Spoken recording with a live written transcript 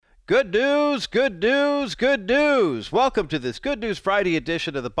Good news, good news, good news. Welcome to this Good News Friday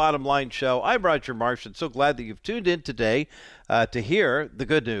edition of the Bottom Line Show. I'm Roger Marsh, and so glad that you've tuned in today to hear the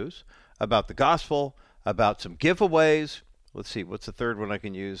good news about the gospel, about some giveaways. Let's see, what's the third one I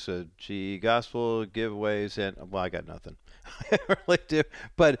can use? Gospel, giveaways, and, well, I got nothing. I really do.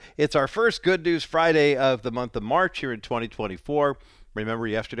 But it's our first Good News Friday of the month of March here in 2024. Remember,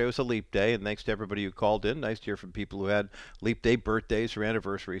 yesterday was a leap day, and thanks to everybody who called in. Nice to hear from people who had leap day birthdays or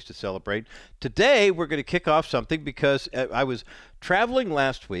anniversaries to celebrate. Today, we're going to kick off something because I was traveling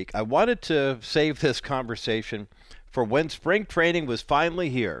last week. I wanted to save this conversation for when spring training was finally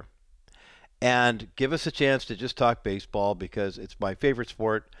here and give us a chance to just talk baseball because it's my favorite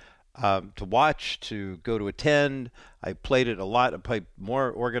sport to watch, to go to attend. I played it a lot. I played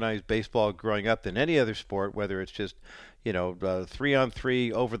more organized baseball growing up than any other sport, whether it's just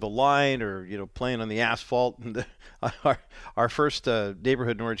 3-on-3 over the line or, playing on the asphalt. And our first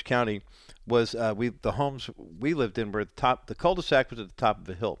neighborhood in Orange County was the homes we lived in were at the top. The cul-de-sac was at the top of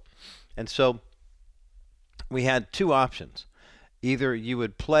the hill. And so we had two options. Either you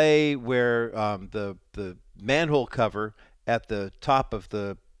would play where the manhole cover at the top of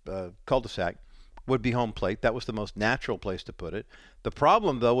the cul-de-sac would be home plate. That was the most natural place to put it. The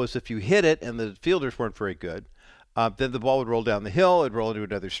problem, though, was if you hit it and the fielders weren't very good, then the ball would roll down the hill, it'd roll into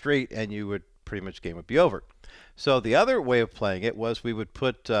another street, and you would pretty much game would be over. So the other way of playing it was we would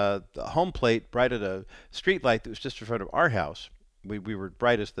put the home plate right at a street light that was just in front of our house. We were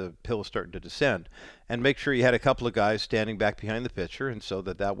right as the hill was starting to descend, and make sure you had a couple of guys standing back behind the pitcher, and so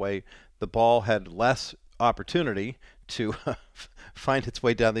that way the ball had less opportunity to find its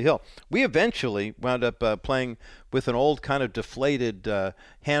way down the hill. We eventually wound up playing with an old kind of deflated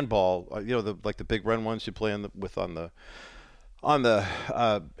handball, like the big run ones you play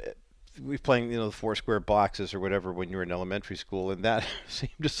we were playing, the 4 square boxes or whatever when you were in elementary school, and that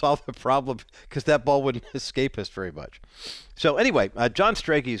seemed to solve the problem because that ball wouldn't escape us very much. So anyway, John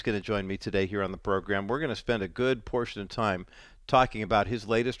Strege is going to join me today here on the program. We're going to spend a good portion of time talking about his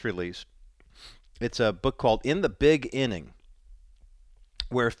latest release. It's a book called In the Big Inning,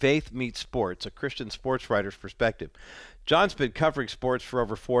 Where Faith Meets Sports, a Christian sports writer's perspective. John's been covering sports for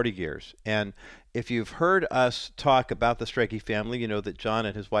over 40 years, and if you've heard us talk about the Strege family, you know that John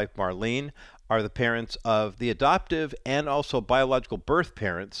and his wife Marlene are the parents of the adoptive and also biological birth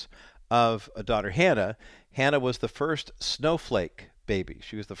parents of a daughter, Hannah. Hannah was the first snowflake baby.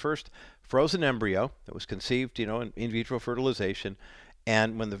 She was the first frozen embryo that was conceived, in vitro fertilization.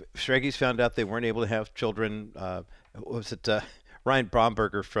 And when the Streges found out they weren't able to have children, Ryan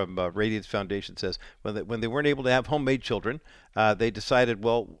Bromberger from Radiance Foundation says when they weren't able to have homemade children, they decided,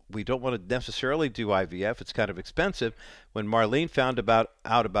 well, we don't want to necessarily do IVF. It's kind of expensive. When Marlene found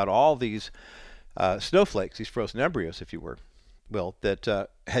out about all these snowflakes, these frozen embryos, if you will, that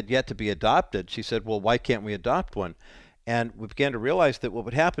had yet to be adopted, she said, well, why can't we adopt one? And we began to realize that what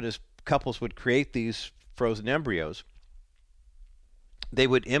would happen is couples would create these frozen embryos. They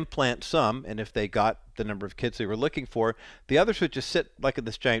would implant some, and if they got the number of kids they were looking for, the others would just sit like in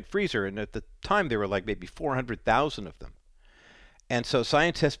this giant freezer. And at the time, there were like maybe 400,000 of them. And so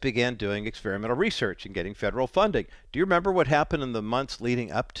scientists began doing experimental research and getting federal funding. Do you remember what happened in the months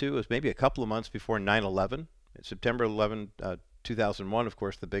leading up to? It was maybe a couple of months before 9/11. September 11, 2001, of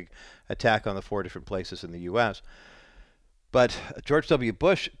course, the big attack on the 4 different places in the U.S. But George W.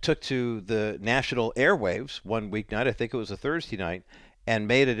 Bush took to the national airwaves one weeknight, I think it was a Thursday night, and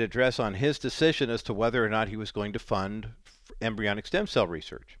made an address on his decision as to whether or not he was going to fund embryonic stem cell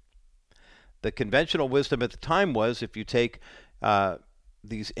research. The conventional wisdom at the time was if you take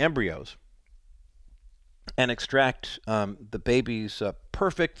these embryos and extract the baby's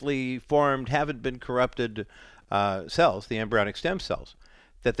perfectly formed, haven't been corrupted cells, the embryonic stem cells,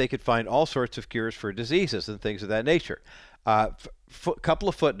 that they could find all sorts of cures for diseases and things of that nature. Couple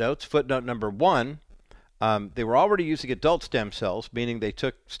of footnotes. Footnote number 1, they were already using adult stem cells, meaning they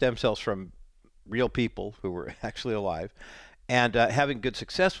took stem cells from real people who were actually alive, and having good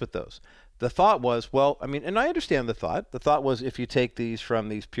success with those. The thought was, and I understand the thought. The thought was if you take these from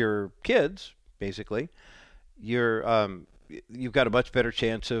these pure kids, basically, you've got a much better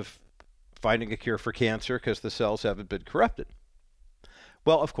chance of finding a cure for cancer because the cells haven't been corrupted.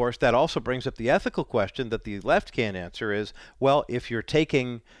 Well, of course, that also brings up the ethical question that the left can't answer is, well, if you're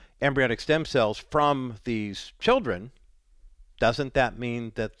taking embryonic stem cells from these children, doesn't that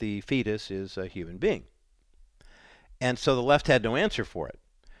mean that the fetus is a human being? And so the left had no answer for it.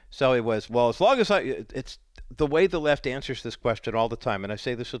 So it was, well, as long as it's the way the left answers this question all the time, and I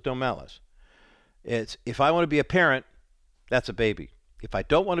say this with no malice. It's, if I want to be a parent, that's a baby. If I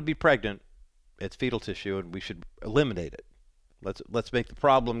don't want to be pregnant, it's fetal tissue, and we should eliminate it. Let's make the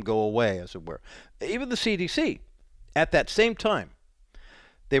problem go away, as it were. Even the CDC, at that same time,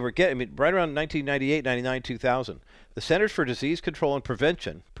 they were getting, I mean, right around 1998, 99, 2000, the Centers for Disease Control and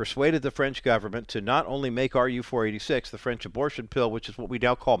Prevention persuaded the French government to not only make RU-486, the French abortion pill, which is what we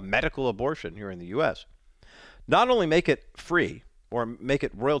now call medical abortion here in the U.S., not only make it free or make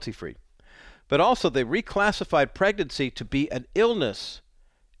it royalty-free, but also they reclassified pregnancy to be an illness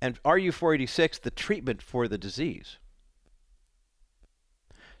and RU-486 the treatment for the disease.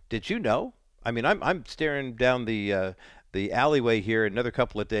 Did you know? I mean, I'm staring down the alleyway here in another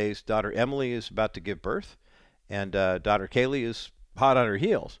couple of days. Daughter Emily is about to give birth, and daughter Kaylee is hot on her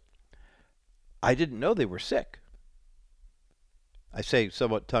heels. I didn't know they were sick. I say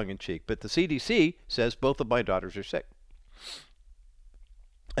somewhat tongue-in-cheek, but the CDC says both of my daughters are sick.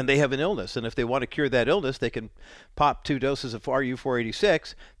 And they have an illness, and if they want to cure that illness, they can pop 2 doses of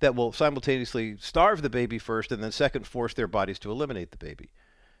RU-486 that will simultaneously starve the baby first and then second force their bodies to eliminate the baby.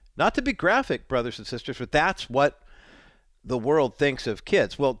 Not to be graphic, brothers and sisters, but that's what the world thinks of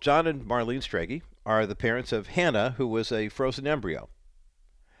kids. Well, John and Marlene Strege are the parents of Hannah, who was a frozen embryo.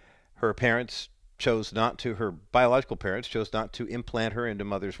 Her biological parents chose not to implant her into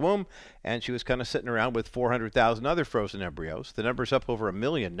mother's womb, and she was kind of sitting around with 400,000 other frozen embryos. The number's up over 1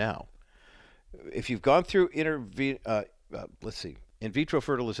 million now. If you've gone through in vitro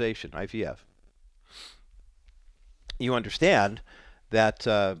fertilization, IVF, you understand that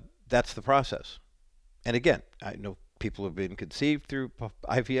that's the process. And again, I know people have been conceived through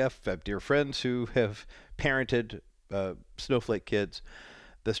IVF. I have dear friends who have parented snowflake kids.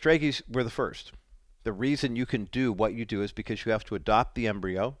 The Streges were the first. The reason you can do what you do is because you have to adopt the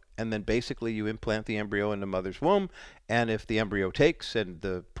embryo, and then basically you implant the embryo in the mother's womb, and if the embryo takes and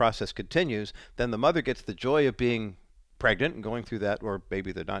the process continues, then the mother gets the joy of being pregnant and going through that, or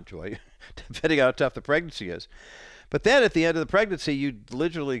maybe the not joy, depending on how tough the pregnancy is. But then at the end of the pregnancy, you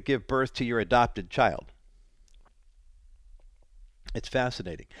literally give birth to your adopted child. It's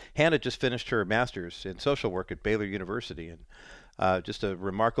fascinating. Hannah just finished her master's in social work at Baylor University, and just a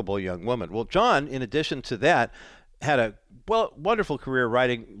remarkable young woman. Well, John, in addition to that, had a wonderful career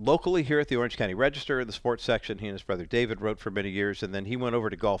writing locally here at the Orange County Register in the sports section. He and his brother David wrote for many years, and then he went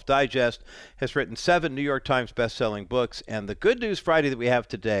over to Golf Digest, has written 7 New York Times best-selling books. And the Good News Friday that we have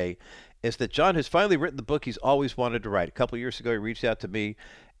today is that John has finally written the book he's always wanted to write. A couple of years ago, he reached out to me,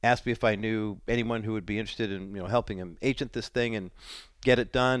 asked me if I knew anyone who would be interested in helping him agent this thing and get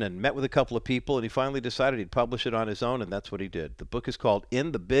it done, and met with a couple of people, and he finally decided he'd publish it on his own, and that's what he did. The book is called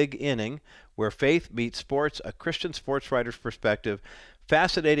In the Big Inning, Where Faith Meets Sports, a Christian sports writer's perspective.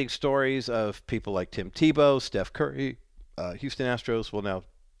 Fascinating stories of people like Tim Tebow, Steph Curry, Houston Astros, now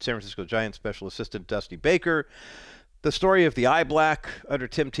San Francisco Giants special assistant Dusty Baker. The story of the eye black under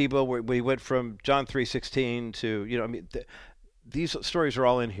Tim Tebow, where we went from John 3:16 to, these stories are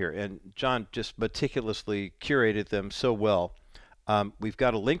all in here, and John just meticulously curated them so well. We've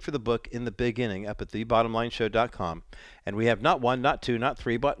got a link for the book In the Big Inning up at thebottomlineshow.com, and we have not 1, not 2, not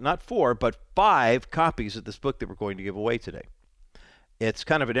 3, but not 4, but 5 copies of this book that we're going to give away today. It's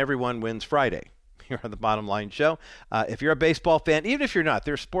kind of an everyone wins Friday here on the Bottom Line Show. If you're a baseball fan, even if you're not,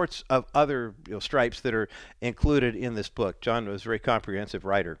 there's sports of other stripes that are included in this book. John was a very comprehensive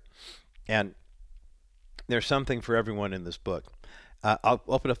writer, and there's something for everyone in this book. I'll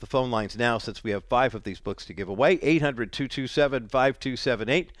open up the phone lines now since we have 5 of these books to give away.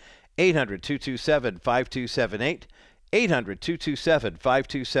 800-227-5278. 800-227-5278.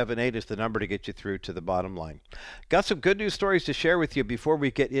 800-227-5278 is the number to get you through to the bottom line. Got some good news stories to share with you before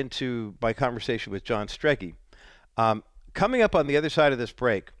we get into my conversation with John Strege. Coming up on the other side of this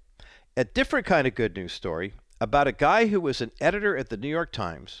break, a different kind of good news story about a guy who was an editor at the New York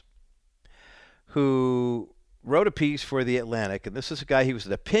Times who wrote a piece for The Atlantic, and this is a guy, he was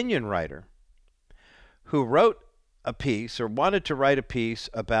an opinion writer, who wrote a piece or wanted to write a piece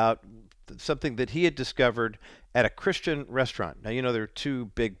about something that he had discovered at a Christian restaurant. Now, there are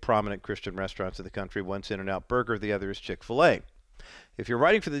 2 big prominent Christian restaurants in the country. One's In-N-Out Burger, the other is Chick-Fil-A. If you're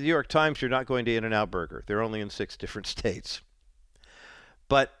writing for the New York Times, you're not going to In-N-Out Burger. They're only in 6 different states.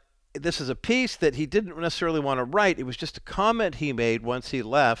 But this is a piece that he didn't necessarily want to write. It was just a comment he made once he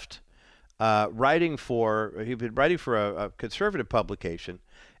left he'd been writing for a conservative publication,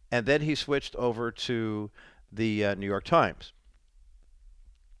 and then he switched over to the New York Times.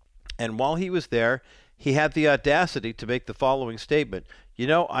 And while he was there, he had the audacity to make the following statement.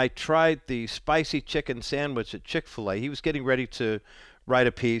 I tried the spicy chicken sandwich at Chick-Fil-A. He was getting ready to write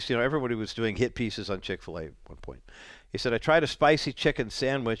a piece. Everybody was doing hit pieces on Chick-Fil-A at one point. He said, I tried a spicy chicken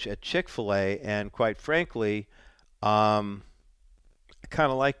sandwich at Chick-Fil-A, and quite frankly, I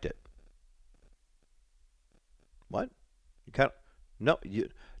kind of liked it. What? You kind of No,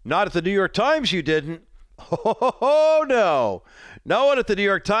 not at the New York Times you didn't. Oh, no. No one at the New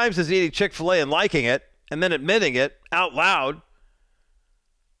York Times is eating Chick-fil-A and liking it and then admitting it out loud.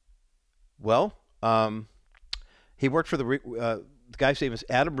 Well, he worked for the guy's name is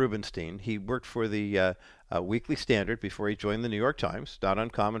Adam Rubenstein. He worked for the Weekly Standard before he joined the New York Times. Not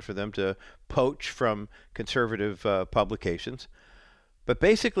uncommon for them to poach from conservative publications. But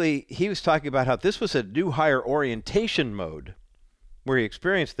basically, he was talking about how this was a new hire orientation mode where he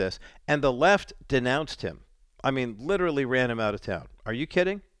experienced this, and the left denounced him. I mean, literally ran him out of town. Are you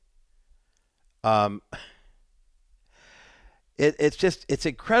kidding? It's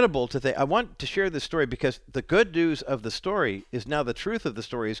incredible to think. I want to share this story because the good news of the story is now the truth of the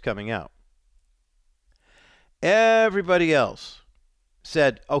story is coming out. Everybody else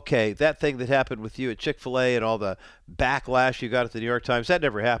said, okay, that thing that happened with you at Chick-fil-A and all the backlash you got at the New York Times, that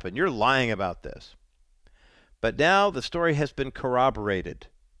never happened. You're lying about this. But now the story has been corroborated.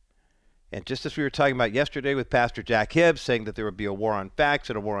 And just as we were talking about yesterday with Pastor Jack Hibbs saying that there would be a war on facts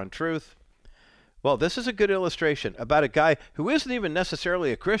and a war on truth, well, this is a good illustration about a guy who isn't even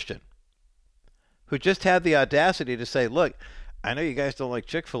necessarily a Christian, who just had the audacity to say, look, I know you guys don't like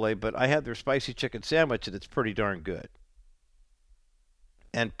Chick-fil-A, but I had their spicy chicken sandwich and it's pretty darn good.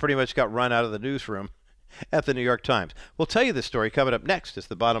 And pretty much got run out of the newsroom at the New York Times. We'll tell you this story coming up next as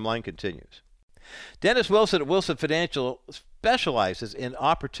the bottom line continues. Dennis Wilson at Wilson Financial specializes in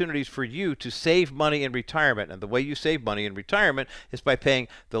opportunities for you to save money in retirement. And the way you save money in retirement is by paying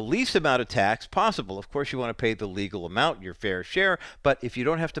the least amount of tax possible. Of course, you want to pay the legal amount, your fair share. But if you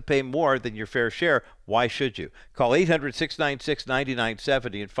don't have to pay more than your fair share, why should you? Call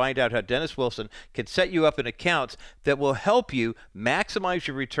 800-696-9970 and find out how Dennis Wilson can set you up in accounts that will help you maximize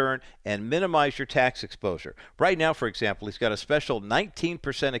your return and minimize your tax exposure. Right now, for example, he's got a special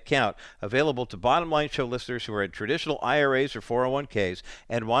 19% account available to Bottom Line Show listeners who are in traditional IRAs or 401ks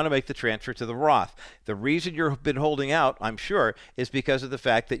and want to make the transfer to the Roth. The reason you've been holding out, I'm sure, is because of the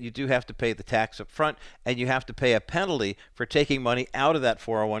fact that you do have to pay the tax up front and you have to pay a penalty for taking money out of that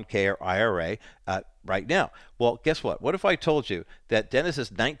 401k or IRA right now. Well, guess what? What if I told you that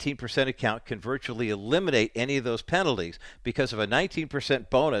Dennis's 19% account can virtually eliminate any of those penalties because of a 19%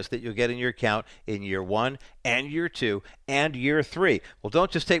 bonus that you'll get in your account in year 1 and year 2 and year 3? Well,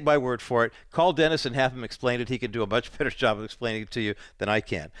 don't just take my word for it. Call Dennis and have him explain it. He can do a much better job of explaining it to you than I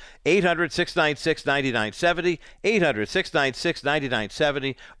can. 800-696-9970,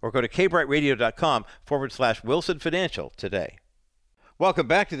 800-696-9970, or go to kbrightradio.com/Wilson Financial today. Welcome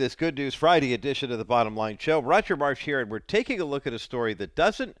back to this Good News Friday edition of the Bottom Line Show. Roger Marsh here, and we're taking a look at a story that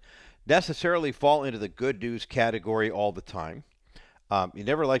doesn't necessarily fall into the good news category all the time. You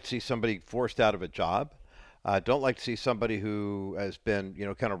never like to see somebody forced out of a job. Don't like to see somebody who has been,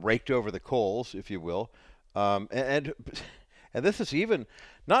 kind of raked over the coals, if you will. And this is even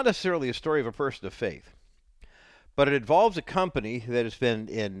not necessarily a story of a person of faith, but it involves a company that has been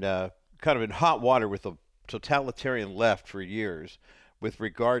in kind of in hot water with the totalitarian left for years with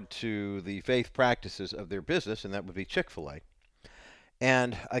regard to the faith practices of their business, and that would be Chick-fil-A.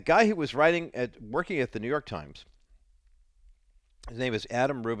 And a guy who was working at the New York Times, his name is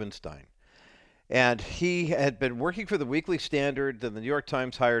Adam Rubenstein. And he had been working for the Weekly Standard, then the New York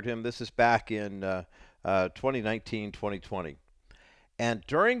Times hired him. This is back in 2019, 2020. And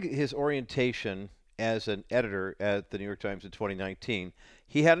during his orientation as an editor at the New York Times in 2019,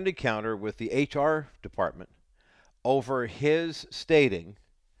 he had an encounter with the HR department over his stating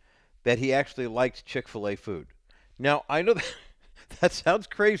that he actually liked Chick-fil-A food. Now, I know that sounds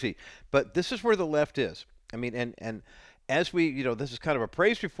crazy, but this is where the left is. I mean, and as we, this is kind of a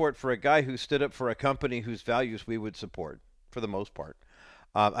praise report for a guy who stood up for a company whose values we would support, for the most part.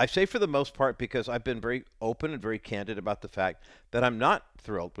 I say for the most part because I've been very open and very candid about the fact that I'm not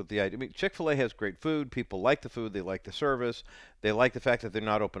thrilled with the idea. I mean, Chick-fil-A has great food. People like the food. They like the service. They like the fact that they're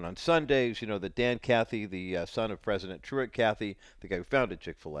not open on Sundays. That Dan Cathy, the son of President Truett Cathy, the guy who founded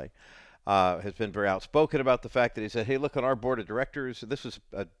Chick-fil-A, has been very outspoken about the fact that he said, hey, look, on our board of directors, this was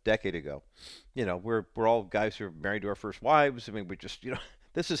a decade ago, we're all guys who are married to our first wives. I mean, we just,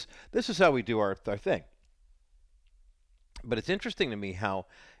 this is how we do our thing. But it's interesting to me how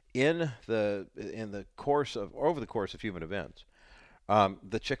over the course of human events,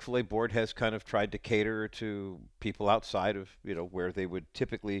 the Chick-fil-A board has kind of tried to cater to people outside of, where they would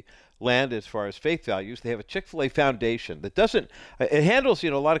typically land as far as faith values. They have a Chick-fil-A foundation that it handles,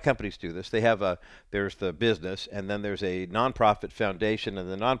 a lot of companies do this. They have there's the business, and then there's a nonprofit foundation,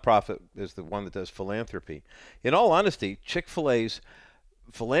 and the nonprofit is the one that does philanthropy. In all honesty, Chick-fil-A's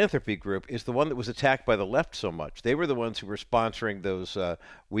philanthropy group is the one that was attacked by the left so much. They were the ones who were sponsoring those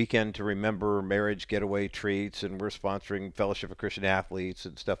weekend to remember marriage getaway treats, and were sponsoring Fellowship of Christian Athletes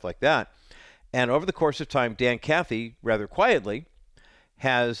and stuff like that. And over the course of time, Dan Cathy, rather quietly,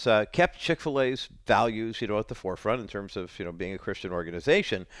 has kept Chick-fil-A's values, at the forefront in terms of, being a Christian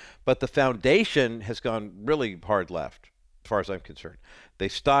organization. But the foundation has gone really hard left, as far as I'm concerned. They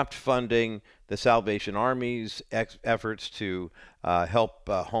stopped funding the Salvation Army's efforts to help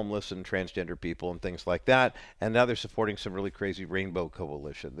homeless and transgender people and things like that. And now they're supporting some really crazy rainbow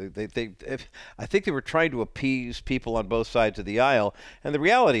coalition. I think they were trying to appease people on both sides of the aisle. And the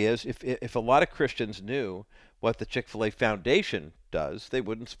reality is, if a lot of Christians knew what the Chick-fil-A Foundation does, they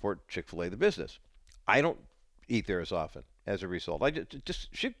wouldn't support Chick-fil-A, the business. I don't eat there as often as a result. I just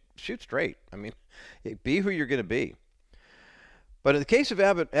shoot straight. I mean, be who you're going to be. But in the case of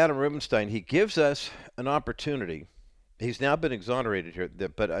Adam Rubenstein, he gives us an opportunity. He's now been exonerated here,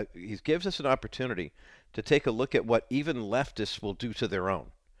 but he gives us an opportunity to take a look at what even leftists will do to their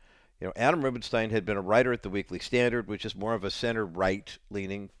own. Adam Rubenstein had been a writer at the Weekly Standard, which is more of a center-right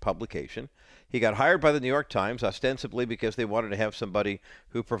leaning publication. He got hired by the New York Times, ostensibly because they wanted to have somebody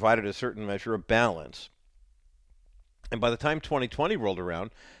who provided a certain measure of balance. And by the time 2020 rolled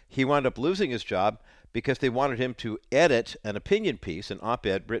around, he wound up losing his job because they wanted him to edit an opinion piece, an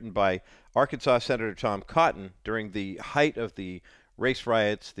op-ed written by Arkansas Senator Tom Cotton during the height of the race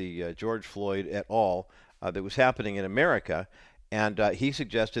riots, the George Floyd et al. That was happening in America. And he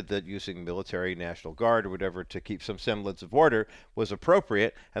suggested that using military, National Guard, or whatever to keep some semblance of order was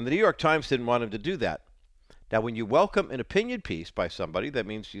appropriate. And the New York Times didn't want him to do that. Now, when you welcome an opinion piece by somebody, that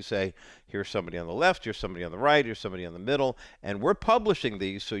means you say, here's somebody on the left, here's somebody on the right, here's somebody on the middle, and we're publishing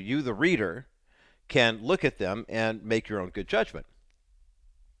these so you, the reader, can look at them and make your own good judgment.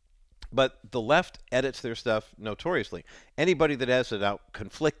 But the left edits their stuff notoriously. Anybody that has an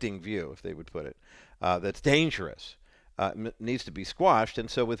conflicting view, if they would put it, that's dangerous, needs to be squashed. And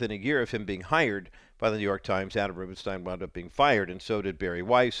so within a year of him being hired by the New York Times, Adam Rubenstein wound up being fired, and so did Barry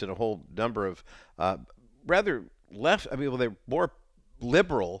Weiss and a whole number of rather left, they're more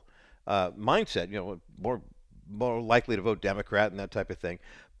liberal mindset, more likely to vote Democrat and that type of thing.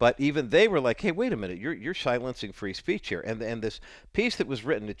 But even they were like, hey, wait a minute, you're silencing free speech here. And this piece that was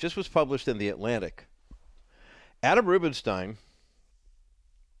written, it just was published in The Atlantic. Adam Rubenstein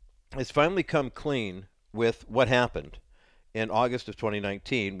has finally come clean with what happened in August of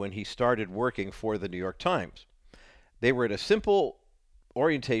 2019 when he started working for the New York Times. They were at a simple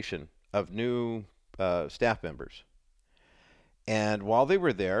orientation of new staff members. And while they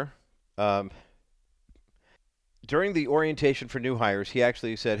were there, during the orientation for new hires, he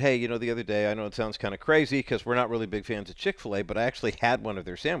actually said, hey, the other day, I know it sounds kind of crazy because we're not really big fans of Chick-fil-A, but I actually had one of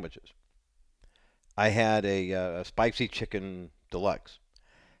their sandwiches. I had a spicy chicken deluxe,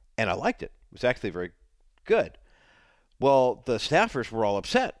 and I liked it. It was actually very good. Well, the staffers were all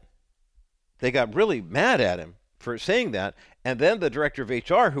upset. They got really mad at him for saying that, and then the director of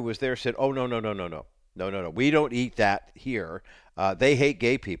HR who was there said, oh, no, we don't eat that here. They hate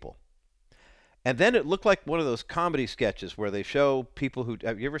gay people. And then it looked like one of those comedy sketches where they show people who,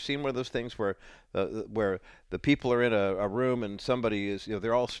 have you ever seen one of those things where the people are in a room and somebody is,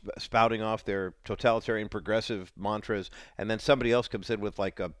 they're all spouting off their totalitarian progressive mantras, and then somebody else comes in with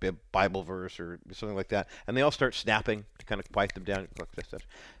like a Bible verse or something like that, and they all start snapping to kind of quiet them down.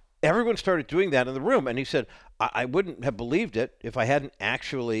 Everyone started doing that in the room, and he said, I wouldn't have believed it if I hadn't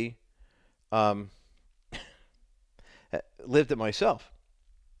actually lived it myself.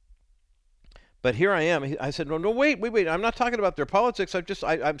 But here I am. I said, no, wait. I'm not talking about their politics.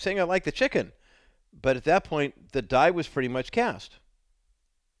 I'm saying I like the chicken. But at that point, the die was pretty much cast.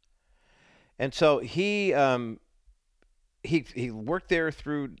 And so he worked there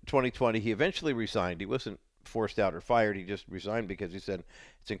through 2020. He eventually resigned. He wasn't forced out or fired. He just resigned because he said,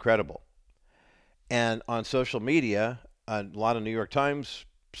 it's incredible. And on social media, a lot of New York Times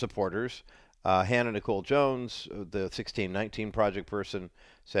supporters, Hannah Nicole Jones, the 1619 Project person,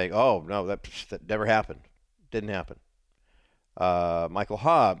 saying, oh, no, that never happened. Didn't happen. Michael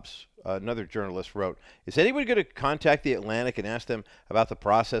Hobbs, another journalist, wrote, is anybody going to contact The Atlantic and ask them about the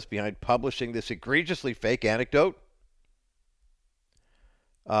process behind publishing this egregiously fake anecdote?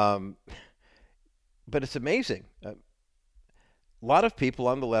 But it's amazing. A lot of people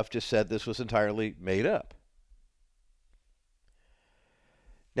on the left just said this was entirely made up.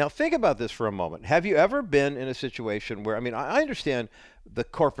 Now, think about this for a moment. Have you ever been in a situation where, I understand the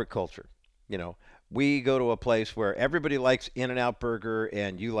corporate culture. We go to a place where everybody likes In-N-Out Burger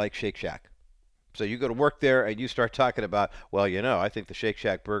and you like Shake Shack. So you go to work there and you start talking about, well, I think the Shake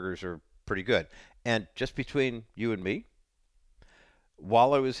Shack burgers are pretty good. And just between you and me,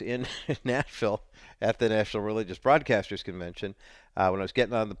 while I was in Nashville at the National Religious Broadcasters Convention, when I was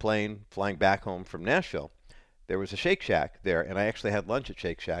getting on the plane flying back home from Nashville, there was a Shake Shack there, and I actually had lunch at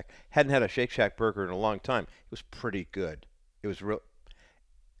Shake Shack. Hadn't had a Shake Shack burger in a long time. It was pretty good. It was real.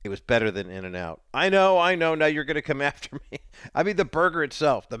 It was better than In-N-Out. I know. Now you're going to come after me. I mean, the burger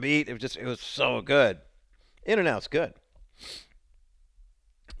itself, the meat, it was so good. In-N-Out's good.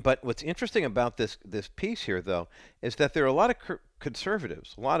 But what's interesting about this piece here, though, is that there are a lot of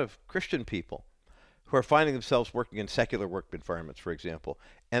conservatives, a lot of Christian people who are finding themselves working in secular work environments, for example,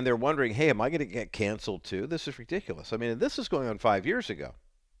 and they're wondering, hey, am I going to get canceled too? This is ridiculous. I mean, this is going on 5 years ago.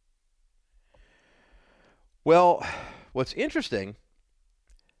 Well, what's interesting,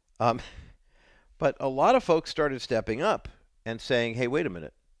 but a lot of folks started stepping up and saying, hey, wait a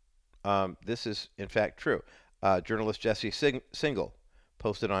minute. This is, in fact, true. Journalist Jesse Singal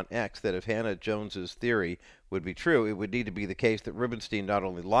posted on X that if Hannah Jones's theory would be true, it would need to be the case that Rubenstein not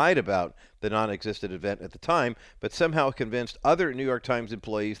only lied about the non-existent event at the time, but somehow convinced other New York Times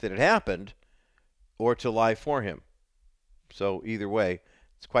employees that it happened, or to lie for him. So either way,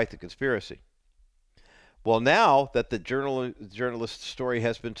 it's quite the conspiracy. Well, now that the journalist's story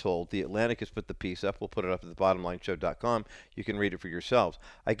has been told, The Atlantic has put the piece up. We'll put it up at thebottomlineshow.com. You can read it for yourselves.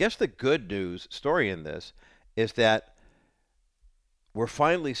 I guess the good news story in this is that we're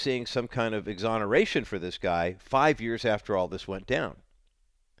finally seeing some kind of exoneration for this guy 5 years after all this went down.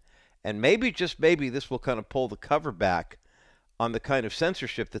 And maybe, just maybe, this will kind of pull the cover back on the kind of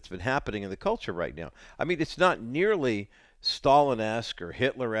censorship that's been happening in the culture right now. I mean, it's not nearly Stalin-esque or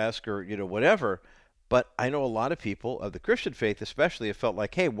Hitler-esque or, whatever, but I know a lot of people of the Christian faith especially have felt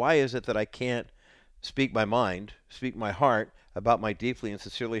like, hey, why is it that I can't speak my mind, speak my heart about my deeply and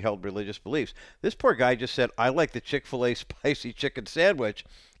sincerely held religious beliefs? This poor guy just said, I like the Chick-fil-A spicy chicken sandwich,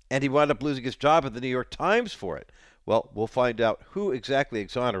 and he wound up losing his job at the New York Times for it. Well, we'll find out who exactly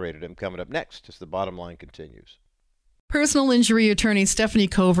exonerated him coming up next as the bottom line continues. Personal injury attorney Stephanie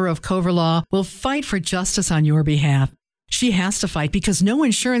Cover of Cover Law will fight for justice on your behalf. She has to fight because no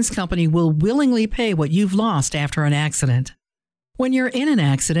insurance company will willingly pay what you've lost after an accident. When you're in an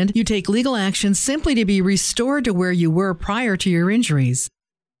accident, you take legal action simply to be restored to where you were prior to your injuries.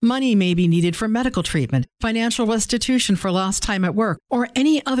 Money may be needed for medical treatment, financial restitution for lost time at work, or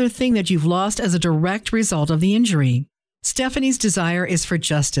any other thing that you've lost as a direct result of the injury. Stephanie's desire is for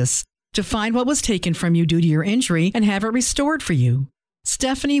justice, to find what was taken from you due to your injury and have it restored for you.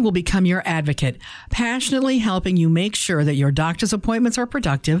 Stephanie will become your advocate, passionately helping you make sure that your doctor's appointments are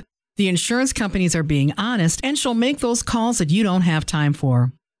productive, the insurance companies are being honest, and she'll make those calls that you don't have time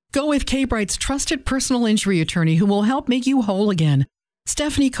for. Go with K-Bright's trusted personal injury attorney who will help make you whole again.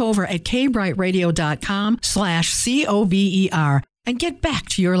 Stephanie Cover at kbrightradio.com/COVER and get back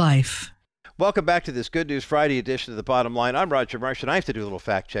to your life. Welcome back to this Good News Friday edition of The Bottom Line. I'm Roger Marsh, and I have to do a little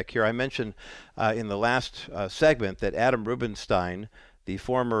fact check here. I mentioned in the last segment that Adam Rubenstein, the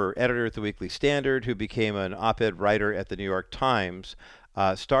former editor at the Weekly Standard, who became an op-ed writer at the New York Times,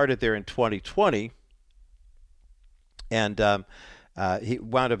 started there in 2020, and he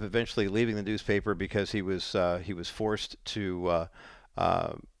wound up eventually leaving the newspaper because he was forced to.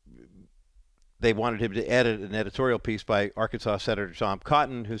 They wanted him to edit an editorial piece by Arkansas Senator Tom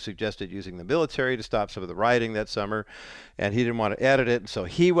Cotton, who suggested using the military to stop some of the rioting that summer, and he didn't want to edit it, and so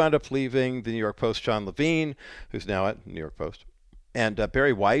he wound up leaving the New York Post. John Levine, who's now at New York Post, and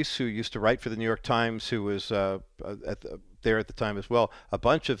Barry Weiss, who used to write for the New York Times, who was there at the time as well. A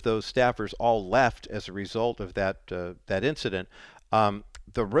bunch of those staffers all left as a result of that incident. The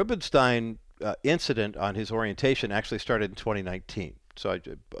Rubenstein incident on his orientation actually started in 2019. So I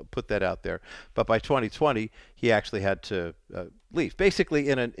put that out there. But by 2020, he actually had to leave. Basically,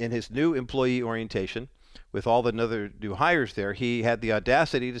 in his new employee orientation, with all the other new hires there, he had the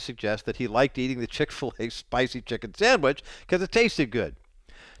audacity to suggest that he liked eating the Chick-fil-A spicy chicken sandwich because it tasted good.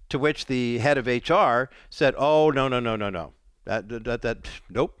 To which the head of HR said, "Oh, no. Nope, that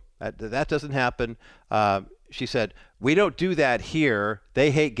doesn't happen." She said, "We don't do that here.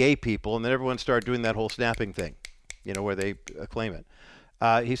 They hate gay people." And then everyone started doing that whole snapping thing, where they claim it.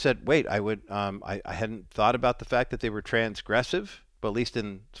 He said, "Wait, I hadn't thought about the fact that they were transgressive, but at least as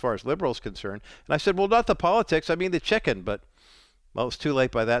far as liberals concerned." And I said, "Well, not the politics. I mean the chicken." But well, it was too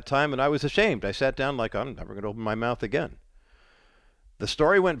late by that time, and I was ashamed. I sat down like I'm never going to open my mouth again. The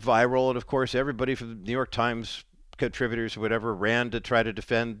story went viral, and of course, everybody from the New York Times contributors or whatever ran to try to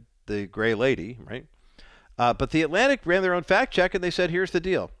defend the gray lady, right? But the Atlantic ran their own fact check, and they said, "Here's the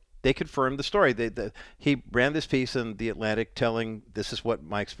deal. They confirmed the story. He ran this piece in The Atlantic telling this is what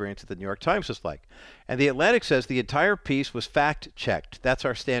my experience at the New York Times was like. And The Atlantic says the entire piece was fact-checked. That's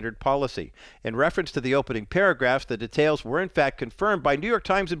our standard policy. In reference to the opening paragraphs, the details were in fact confirmed by New York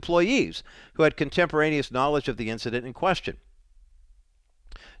Times employees who had contemporaneous knowledge of the incident in question.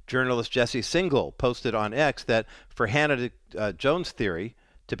 Journalist Jesse Singal posted on X that for Hannah Jones' theory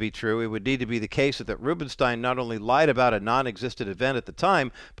to be true, it would need to be the case that Rubenstein not only lied about a non-existent event at the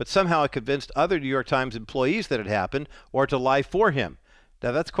time, but somehow it convinced other New York Times employees that it happened, or to lie for him.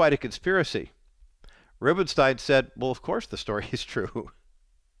 Now that's quite a conspiracy. Rubenstein said, well, of course the story is true.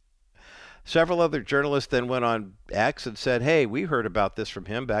 Several other journalists then went on X and said, hey, we heard about this from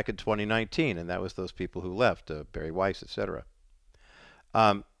him back in 2019, and that was those people who left, Barry Weiss, etc.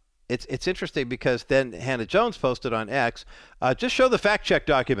 It's interesting because then Hannah Jones posted on X, just show the fact check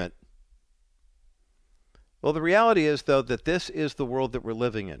document. Well, the reality is, though, that this is the world that we're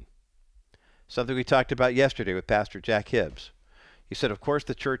living in. Something we talked about yesterday with Pastor Jack Hibbs. He said, of course,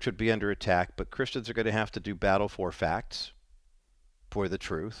 the church would be under attack, but Christians are going to have to do battle for facts, for the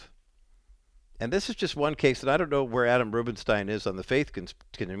truth. And this is just one case, and I don't know where Adam Rubenstein is on the faith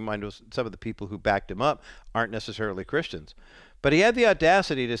continuum. I know some of the people who backed him up aren't necessarily Christians. But he had the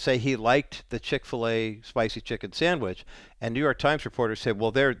audacity to say he liked the Chick-fil-A spicy chicken sandwich, and New York Times reporters said,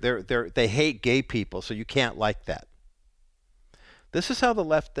 well, they hate gay people, so you can't like that. This is how the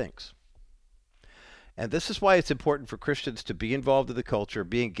left thinks. And this is why it's important for Christians to be involved in the culture,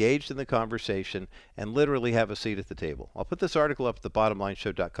 be engaged in the conversation, and literally have a seat at the table. I'll put this article up at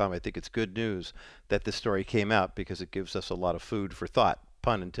thebottomlineshow.com. I think it's good news that this story came out because it gives us a lot of food for thought,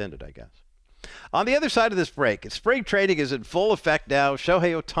 pun intended, I guess. On the other side of this break, spring training is in full effect now.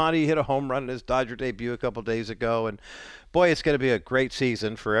 Shohei Ohtani hit a home run in his Dodger debut a couple days ago, and boy, it's going to be a great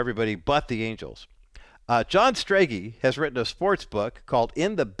season for everybody but the Angels. John Strege has written a sports book called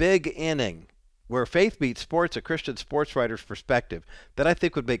In the Big Inning, where faith meets sports, a Christian sports writer's perspective, that I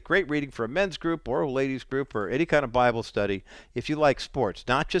think would make great reading for a men's group or a ladies group or any kind of Bible study if you like sports,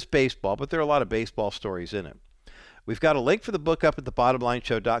 not just baseball, but there are a lot of baseball stories in it. We've got a link for the book up at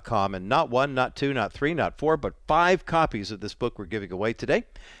thebottomlineshow.com, and not one, not two, not three, not four, but 5 copies of this book we're giving away today.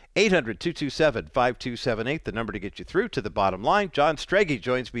 800-227-5278, the number to get you through to the bottom line. John Strege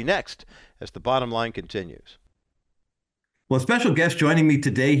joins me next as the bottom line continues. Well, a special guest joining me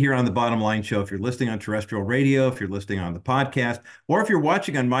today here on the Bottom Line Show. If you're listening on terrestrial radio, if you're listening on the podcast, or if you're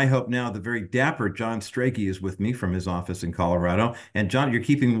watching on My Hope Now, the very dapper John Strege is with me from his office in Colorado. And John, you're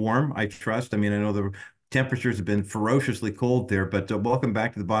keeping warm, I trust. I mean, I know the temperatures have been ferociously cold there, but welcome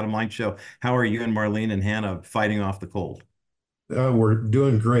back to the Bottom Line Show. How are you and Marlene and Hannah fighting off the cold? We're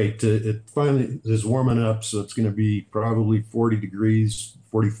doing great. It finally is warming up, so it's going to be probably 40 degrees,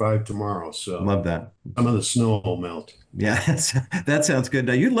 45 tomorrow. So love that. Some of the snow will melt. Yeah, that sounds good.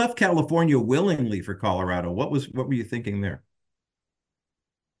 Now, you left California willingly for Colorado. What were you thinking there?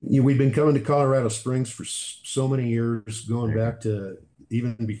 We've been coming to Colorado Springs for so many years, going back to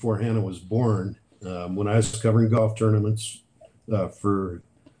even before Hannah was born. When I was covering golf tournaments for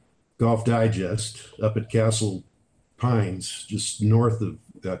Golf Digest up at Castle Pines, just north of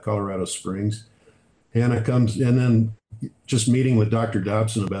Colorado Springs. Hannah comes, and then just meeting with Dr.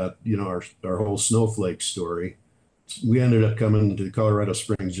 Dobson about, our whole snowflake story. We ended up coming to Colorado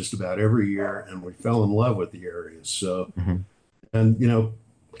Springs just about every year, and we fell in love with the area. So, and,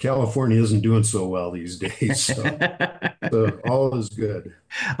 California isn't doing so well these days. So all is good.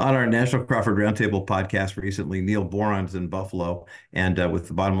 On our National Crawford Roundtable podcast recently, Neil Boron's in Buffalo, and with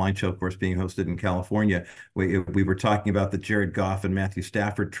the Bottom Line Show, of course, being hosted in California, we were talking about the Jared Goff and Matthew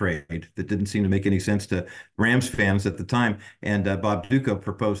Stafford trade that didn't seem to make any sense to Rams fans at the time. And Bob Duca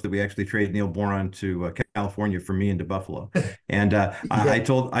proposed that we actually trade Neil Boron to California for me and to Buffalo. And I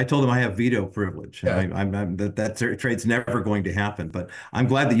told him I have veto privilege. Yeah. That trade's never going to happen. But I'm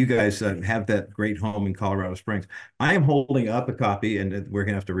glad that you guys have that great home in Colorado Springs. I am holding up a copy, and we're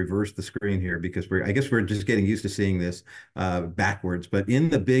going to have to reverse the screen here because I guess we're just getting used to seeing this backwards. But In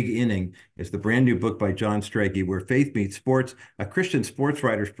the Big Inning is the brand new book by John Strege, Where Faith Meets Sports, a Christian sports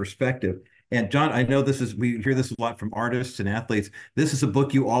writer's perspective. And John, I know we hear this a lot from artists and athletes. This is a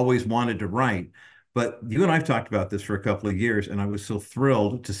book you always wanted to write. But you and I have talked about this for a couple of years, and I was so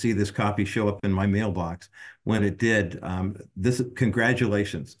thrilled to see this copy show up in my mailbox when it did.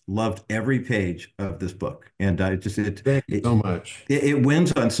 Congratulations. Loved every page of this book. And thank you so much. It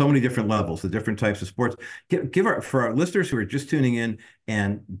wins on so many different levels, the different types of sports. For our listeners who are just tuning in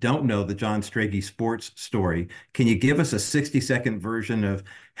and don't know the John Strege sports story, can you give us a 60-second version of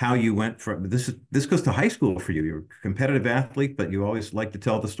how you went from this goes to high school for you? You're a competitive athlete, but you always like to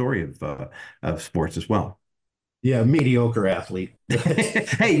tell the story of sports as well. Yeah, mediocre athlete.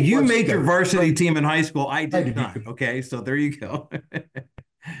 Hey, you Sports made your got varsity team in high school. I tried to did be not. Okay, so there you go.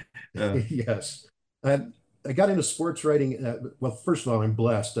 yes. I, I got into sports writing. Well, first of all, I'm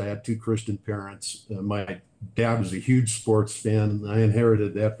blessed. I had two Christian parents. My dad was a huge sports fan. I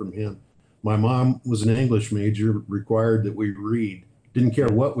inherited that from him. My mom was an English major, required that we read, didn't care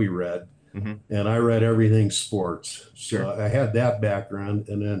what we read. Mm-hmm. And I read everything sports. So Sure. I had that background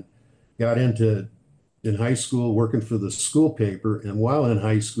and then got into in high school working for the school paper. And while in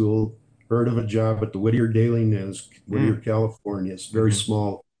high school, heard of a job at the Whittier Daily News, Whittier, Mm. California. It's a very Mm-hmm.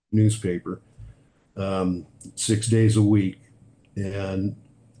 small newspaper, 6 days a week. And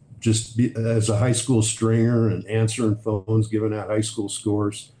as a high school stringer and answering phones, giving out high school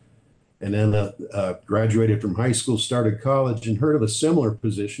scores. And then graduated from high school, started college, and heard of a similar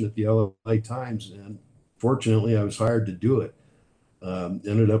position at the LA Times. And fortunately, I was hired to do it.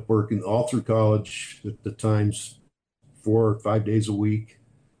 Ended up working all through college at the Times, 4 or 5 days a week.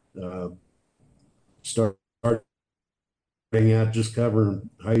 Uh, starting out just covering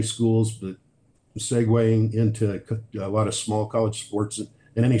high schools, but segueing into a lot of small college sports and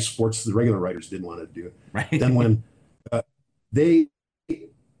any sports the regular writers didn't want to do. Then Right. when uh, they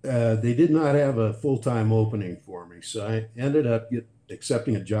they did not have a full-time opening for me, so I ended up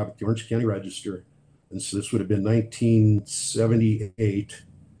accepting a job at the Orange County Register, and so this would have been 1978,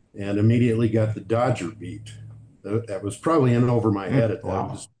 and immediately got the Dodger beat. That was probably in over my head at that. I Wow.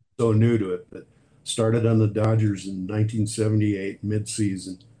 was so new to it, but started on the Dodgers in 1978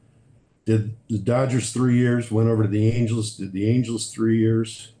 mid-season. Did the Dodgers 3 years, went over to the Angels, did the Angels 3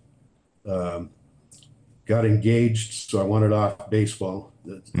 years, um, got engaged, so I wanted off baseball.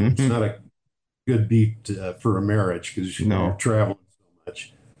 It's Mm-hmm. not a good beat for a marriage because you're No. traveling so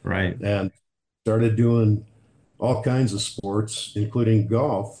much. Right. And started doing all kinds of sports, including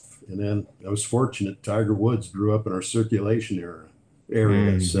golf. And then I was fortunate, Tiger Woods grew up in our circulation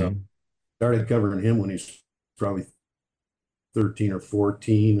area. So Mm-hmm. started covering him when he's probably 13 or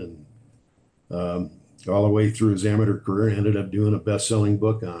 14 and all the way through his amateur career, ended up doing a best-selling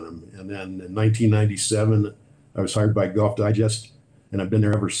book on him. And then in 1997, I was hired by Golf Digest, and I've been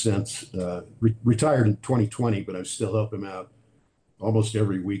there ever since. Retired in 2020, but I still help him out almost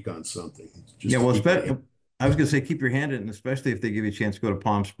every week on something, Yeah, just to well, keep my hand. I was going to say keep your hand in, especially if they give you a chance to go to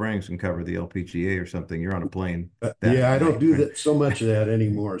Palm Springs and cover the LPGA or something. You're on a plane that Yeah, I don't night, do right? that so much of that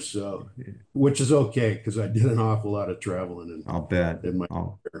anymore. So, which is okay because I did an awful lot of traveling I'll bet. in my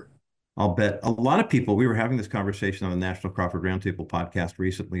I'll career. I'll bet a lot of people. We were having this conversation on the National Crawford Roundtable podcast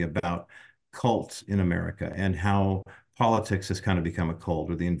recently about cults in America and how politics has kind of become a cult,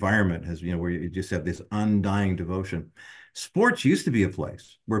 or the environment has, where you just have this undying devotion. Sports used to be a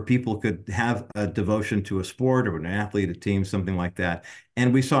place where people could have a devotion to a sport or an athlete, a team, something like that.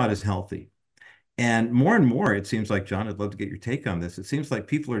 And we saw it as healthy. And more, it seems like, John, I'd love to get your take on this. It seems like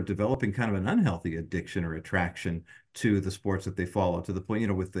people are developing kind of an unhealthy addiction or attraction to the sports that they follow, to the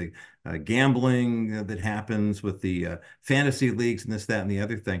point, with the gambling that happens, with the fantasy leagues and this, that, and the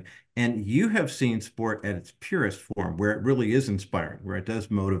other thing. And you have seen sport at its purest form, where it really is inspiring, where it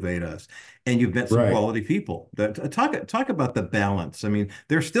does motivate us. And you've met some Right. quality people. Talk about the balance. I mean,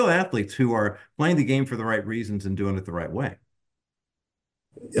 there's still athletes who are playing the game for the right reasons and doing it the right way.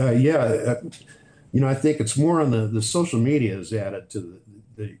 Yeah. I think it's more on the social media has added to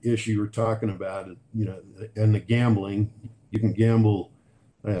the issue you're talking about, and the gambling. You can gamble,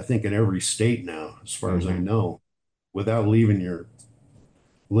 I think, in every state now, as far as I Hmm. know, without leaving your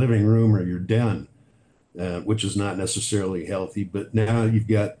living room or your den, which is not necessarily healthy. But now you've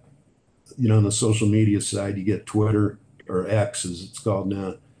got, on the social media side, you get Twitter or X, as it's called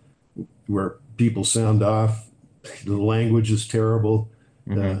now, where people sound off. The language is terrible.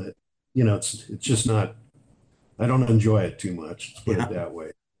 Hmm. Uh, it's just not. I don't enjoy it too much. Let's put it Yeah. that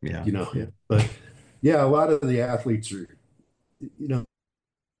way. Yeah. You know, Yeah. but yeah, a lot of the athletes are. You know,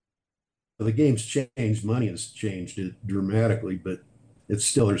 the game's changed. Money has changed it dramatically, but it's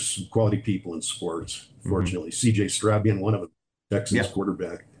still there's some quality people in sports. Hmm. Fortunately, C.J. Stroud being one of them, Texans Yeah.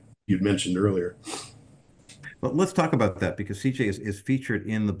 quarterback you'd mentioned earlier. But let's talk about that, because CJ is featured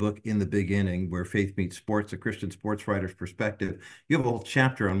in the book In the Big Inning, Where Faith Meets Sports, a Christian sports writer's perspective. You have a whole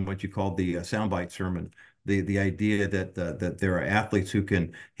chapter on what you call the soundbite sermon, the idea that there are athletes who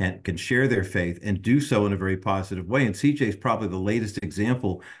can share their faith and do so in a very positive way. And CJ is probably the latest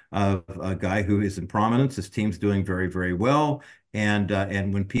example of a guy who is in prominence. His team's doing very, very well. And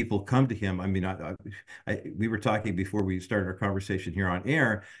when people come to him, I mean, we were talking before we started our conversation here on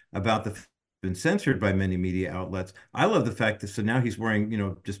air about the been censored by many media outlets. I love the fact that so now he's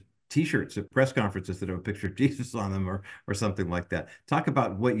wearing, just T-shirts at press conferences that have a picture of Jesus on them or something like that. Talk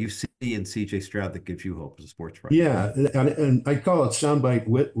about what you see in C.J. Stroud that gives you hope as a sports writer. Yeah, and I call it soundbite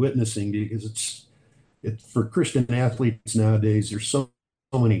witnessing because it's for Christian athletes nowadays. There's so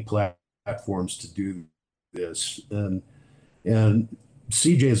many platforms to do this, and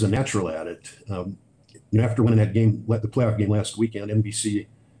CJ is a natural at it. After winning that game, the playoff game last weekend, NBC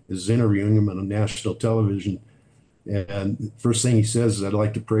is interviewing him on national television. And first thing he says is, "I'd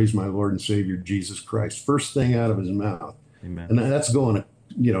like to praise my Lord and Savior, Jesus Christ." First thing out of his mouth. Amen. And that's going,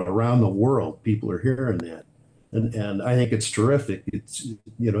 around the world. People are hearing that. And I think it's terrific. It's,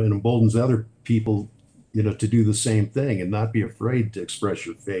 it emboldens other people, to do the same thing and not be afraid to express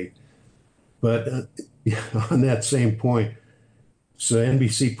your faith. But on that same point, so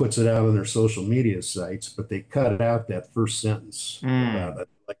NBC puts it out on their social media sites, but they cut out that first sentence about, "I'd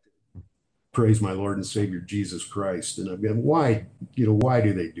like to praise my Lord and Savior Jesus Christ." And again, why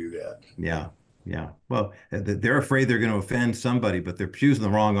do they do that? Yeah. Yeah. Well, they're afraid they're going to offend somebody, but they're choosing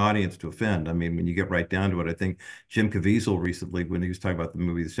the wrong audience to offend. I mean, when you get right down to it, I think Jim Caviezel recently, when he was talking about the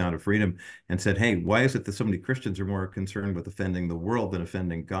movie The Sound of Freedom, and said, "Hey, why is it that so many Christians are more concerned with offending the world than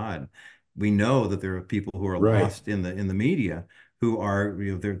offending God?" We know that there are people who are Right. lost in the media who are,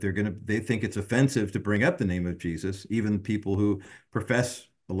 they think it's offensive to bring up the name of Jesus. Even people who profess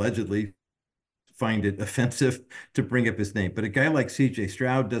allegedly find it offensive to bring up his name. But a guy like C.J.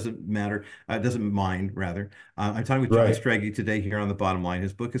 Stroud doesn't mind, rather. I'm talking with John Right. Strege today here on The Bottom Line.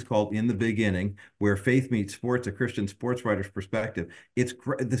 His book is called In the Beginning, Where Faith Meets Sports, a Christian sports writer's perspective.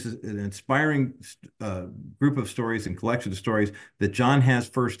 This is an inspiring group of stories and collection of stories that John has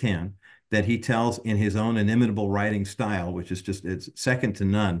firsthand, that he tells in his own inimitable writing style, which is it's second to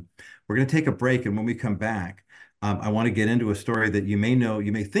none. We're going to take a break, and when we come back, I want to get into a story that you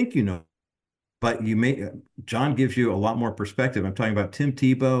may think you know, but John gives you a lot more perspective. I'm talking about Tim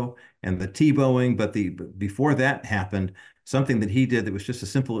Tebow and the Tebowing, but before that happened, something that he did that was just a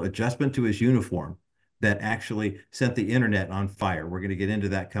simple adjustment to his uniform that actually sent the internet on fire. We're going to get into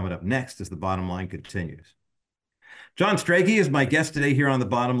that coming up next as The Bottom Line continues. John Strege is my guest today here on The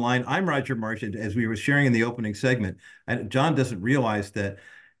Bottom Line. I'm Roger Marsh, and as we were sharing in the opening segment, John doesn't realize that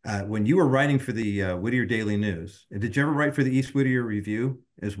when you were writing for the Whittier Daily News, did you ever write for the East Whittier Review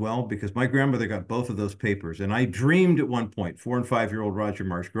as well? Because my grandmother got both of those papers, and I dreamed at one point, 4- and 5-year-old Roger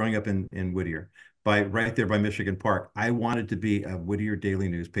Marsh, growing up in Whittier, right there by Michigan Park, I wanted to be a Whittier Daily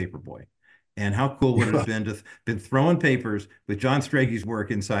News paper boy. And how cool would it have been to been throwing papers with John Strage's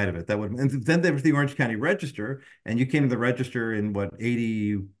work inside of it? And then there was the Orange County Register, and you came to the Register in what,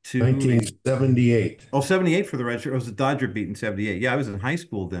 82? 1978. Oh, 78 for the Register. It was a Dodger beat in 78. Yeah, I was in high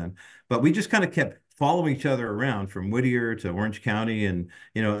school then, but we just kind of kept following each other around from Whittier to Orange County, and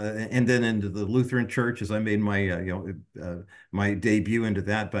and then into the Lutheran Church as I made my my debut into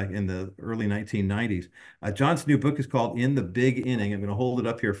that back in the early 1990s. John's new book is called In the Big Inning. I'm going to hold it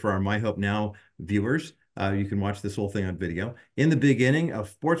up here for our My Hope Now viewers. You can watch this whole thing on video. In the Big Inning, a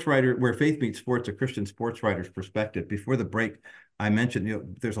sports writer, where faith meets sports, a Christian sports writer's perspective. Before the break, I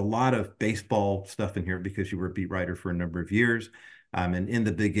mentioned there's a lot of baseball stuff in here because you were a beat writer for a number of years. And In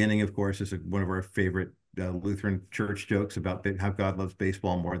the Beginning, of course, is one of our favorite Lutheran church jokes about how God loves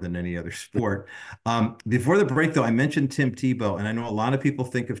baseball more than any other sport. Before the break, though, I mentioned Tim Tebow, and I know a lot of people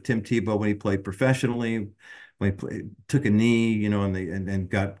think of Tim Tebow when he played professionally, when he took a knee, and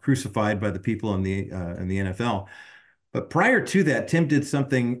got crucified by the people in the NFL. But prior to that, Tim did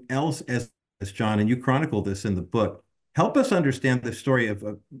something else, as John, and you chronicle this in the book. Help us understand the story of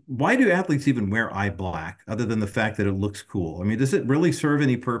why do athletes even wear eye black, other than the fact that it looks cool? I mean, does it really serve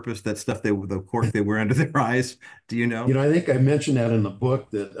any purpose, that stuff, the cork they wear under their eyes? Do you know? I think I mentioned that in the book,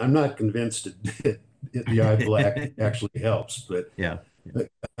 that I'm not convinced that the eye black actually helps. But Yeah.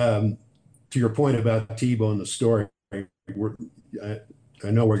 to your point about Tebow and the story, I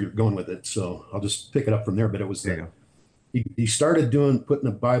know where you're going with it, so I'll just pick it up from there. But it was There he started putting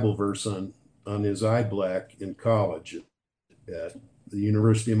a Bible verse on his eye black in college at the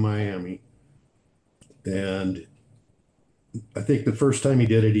University of Miami. And I think the first time he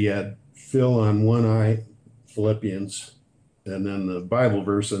did it, he had Phil on one eye, Philippians, and then the Bible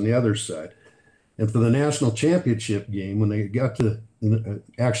verse on the other side. And for the national championship game, when they got to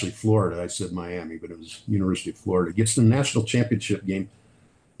actually Florida, I said Miami, but it was University of Florida, gets to the national championship game,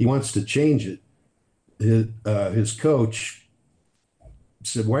 he wants to change it. His coach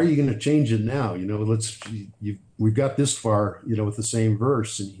said, "Why are you going to change it now? We've got this far, with the same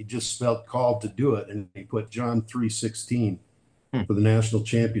verse." And he just felt called to do it, and he put John 3:16 for the national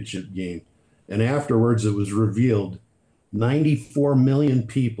championship game. And afterwards, it was revealed 94 million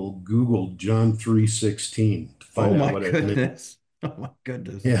people Googled John 3:16 to find out what it meant. Oh my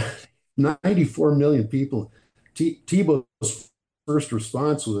goodness. Yeah, 94 million people. Tebow's first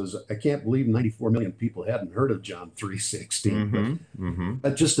response was, I can't believe 94 million people hadn't heard of John 3:16. But Mm-hmm.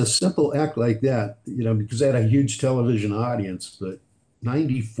 Mm-hmm. just a simple act like that, because they had a huge television audience, but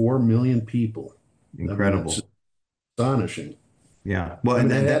 94 million people. I mean, that's Incredible. astonishing. Yeah. Well, I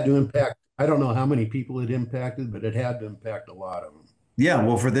mean, and it had that to impact, I don't know how many people it impacted, but it had to impact a lot of them. Yeah,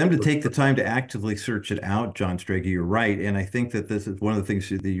 well, for them to take the time to actively search it out, John Strege, you're right. And I think that this is one of the things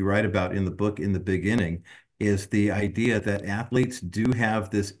that you write about in the book in the beginning is the idea that athletes do have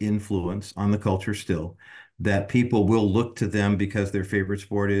this influence on the culture still, that people will look to them because their favorite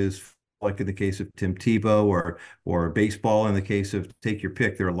sport is, like in the case of Tim Tebow, or baseball. In the case of take your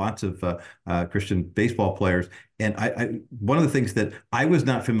pick, there are lots of Christian baseball players. And one of the things that I was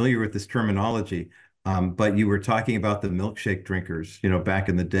not familiar with this terminology. But you were talking about the milkshake drinkers, back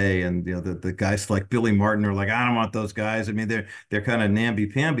in the day, and the guys like Billy Martin are like, I don't want those guys. I mean, they're kind of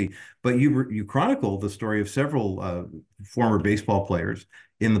namby-pamby. But you chronicle the story of several former baseball players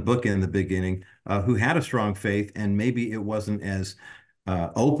in the book in the beginning who had a strong faith, and maybe it wasn't as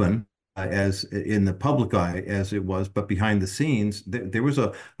open as in the public eye as it was, but behind the scenes, there was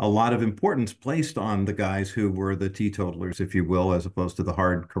a lot of importance placed on the guys who were the teetotalers, if you will, as opposed to the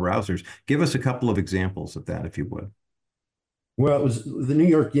hard carousers. Give us a couple of examples of that, if you would. Well, it was the New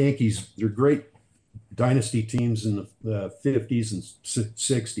York Yankees. They're great dynasty teams in the 50s and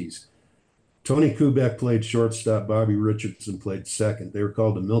 60s. Tony Kubek played shortstop. Bobby Richardson played second. They were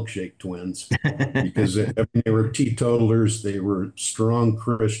called the Milkshake Twins because they were teetotalers. They were strong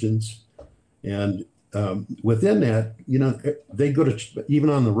Christians. And within that, they go to, even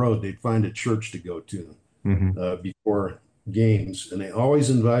on the road, they'd find a church to go to before games. And they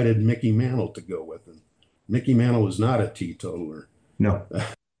always invited Mickey Mantle to go with them. Mickey Mantle was not a teetotaler. No.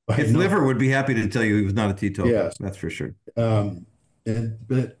 His liver would be happy to tell you he was not a teetotaler. Yes. That's for sure.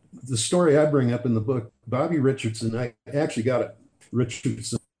 But the story I bring up in the book, Bobby Richardson, I actually got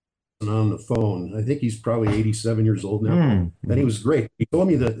Richardson on the phone. I think he's probably 87 years old now. And he was great. He told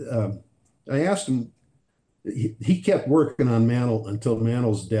me that I asked him, he kept working on Mantle until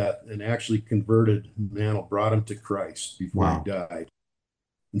Mantle's death and actually converted Mantle, brought him to Christ before he died.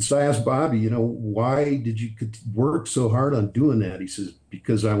 And so I asked Bobby, why did you work so hard on doing that? He says,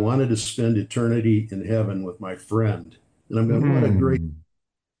 because I wanted to spend eternity in heaven with my friend. And I'm going, what a great,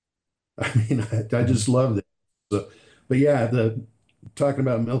 I mean, I just love that. So, but yeah, talking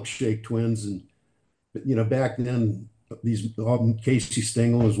about Milkshake Twins, and back then, Casey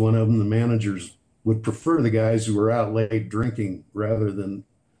Stengel was one of them. The managers would prefer the guys who were out late drinking rather than,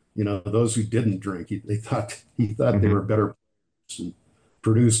 those who didn't drink. He thought they were better players and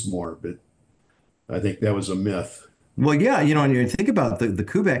produced more, but I think that was a myth. Well, yeah, and you think about the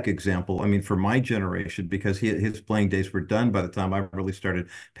Kubek example. I mean, for my generation, because his playing days were done by the time I really started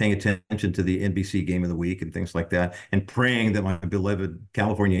paying attention to the NBC Game of the Week and things like that, and praying that my beloved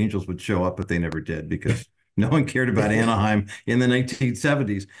California Angels would show up, but they never did because no one cared about Anaheim in the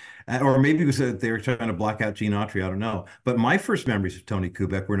 1970s. Or maybe it was that they were trying to block out Gene Autry. I don't know. But my first memories of Tony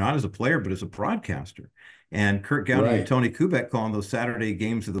Kubek were not as a player, but as a broadcaster. And Kurt Gowdy and Tony Kubek calling those Saturday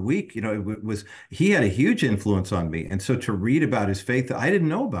games of the week, he had a huge influence on me. And so to read about his faith, I didn't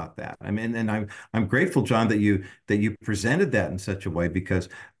know about that. I mean, and I'm grateful, John, that you presented that in such a way, because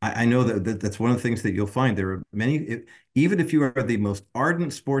I know that's one of the things that you'll find. There are many, even if you are the most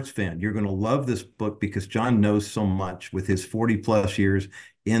ardent sports fan, you're going to love this book because John knows so much with his 40 plus years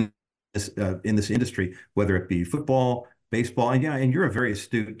in this industry, whether it be football, baseball, and you're a very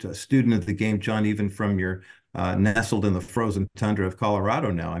astute student of the game, John, even from your nestled in the frozen tundra of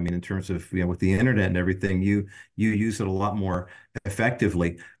Colorado now. I mean, in terms of with the internet and everything, you use it a lot more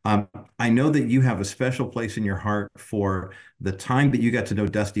effectively. I know that you have a special place in your heart for the time that you got to know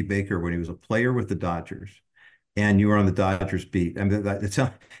Dusty Baker when he was a player with the Dodgers, and you were on the Dodgers beat. I mean,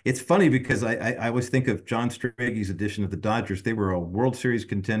 it's funny because I always think of John Strage's edition of the Dodgers. They were a World Series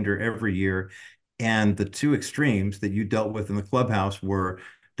contender every year. And the two extremes that you dealt with in the clubhouse were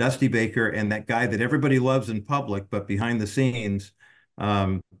Dusty Baker and that guy that everybody loves in public, but behind the scenes,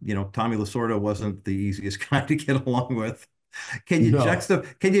 Tommy Lasorda wasn't the easiest guy to get along with. Can you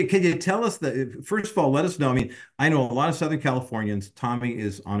Can you tell us that? First of all, let us know. I mean, I know a lot of Southern Californians. Tommy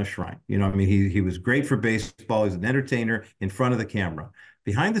is on a shrine. I mean, he was great for baseball. He's an entertainer in front of the camera.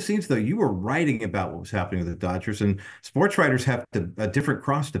 Behind the scenes, though, you were writing about what was happening with the Dodgers, and sports writers have a different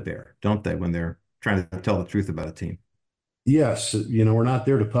cross to bear, don't they, when they're trying to tell the truth about a team? Yes, we're not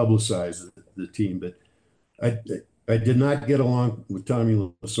there to publicize the team, but I did not get along with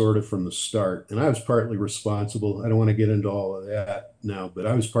Tommy Lasorda from the start, and I was partly responsible. I don't want to get into all of that now, but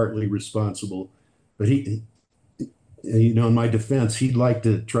I was partly responsible. But in my defense, he'd like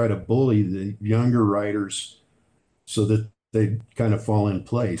to try to bully the younger writers so that they kind of fall in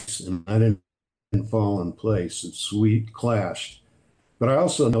place. And I didn't fall in place. And so we clashed. But I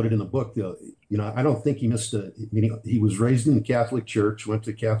also noted in the book, though, I don't think he missed he was raised in the Catholic Church, went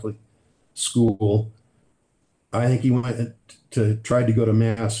to Catholic school. I think he went to tried to go to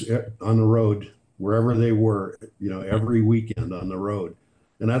mass on the road wherever they were, every weekend on the road.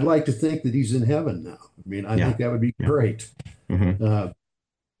 And I'd like to think that he's in heaven now. I mean, I think that would be great. Mm-hmm.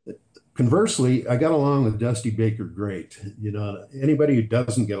 Conversely, I got along with Dusty Baker great. Anybody who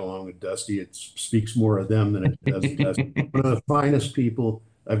doesn't get along with Dusty, it speaks more of them than it does Dusty. One of the finest people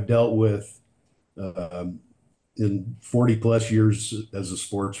I've dealt with in 40 plus years as a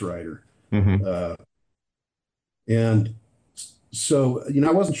sports writer. Mm-hmm. And so,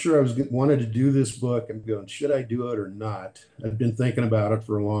 I wasn't sure wanted to do this book. I'm going, should I do it or not? I've been thinking about it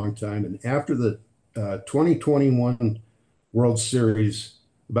for a long time. And after the 2021 World Series,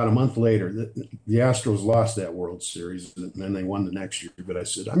 about a month later, the Astros lost that World Series, and then they won the next year. But I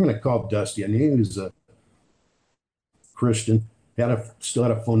said, I'm going to call Dusty. I knew he was a Christian, still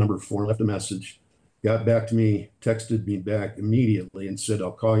had a phone number for him, left a message, got back to me, texted me back immediately and said,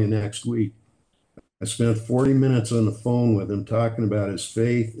 I'll call you next week. I spent 40 minutes on the phone with him talking about his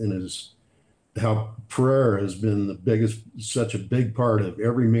faith and how prayer has been such a big part of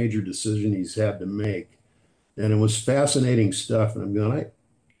every major decision he's had to make. And it was fascinating stuff. And I'm going,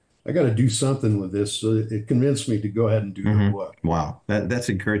 I got to do something with this. So it convinced me to go ahead and do the book. Wow. That's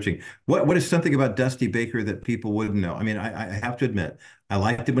encouraging. What is something about Dusty Baker that people wouldn't know? I mean, I have to admit, I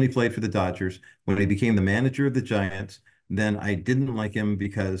liked him when he played for the Dodgers. When he became the manager of the Giants, then I didn't like him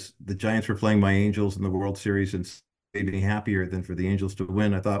because the Giants were playing my Angels in the World Series and made me happier than for the Angels to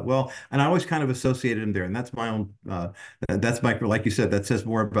win. I thought, well, and I always kind of associated him there. And that's my own, like you said, that says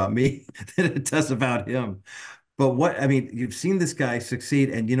more about me than it does about him. But you've seen this guy succeed.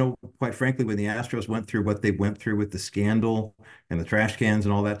 And, quite frankly, when the Astros went through what they went through with the scandal and the trash cans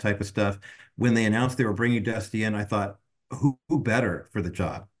and all that type of stuff, when they announced they were bringing Dusty in, I thought, who better for the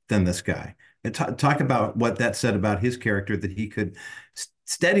job than this guy? And talk about what that said about his character, that he could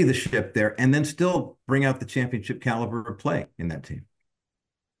steady the ship there and then still bring out the championship caliber of play in that team.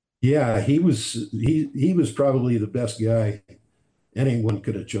 Yeah, he was probably the best guy anyone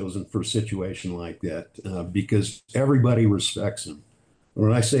could have chosen for a situation like that because everybody respects him.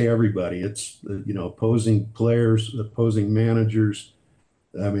 When I say everybody, it's opposing players, opposing managers.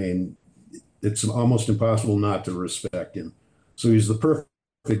 I mean, it's almost impossible not to respect him. So he's the perfect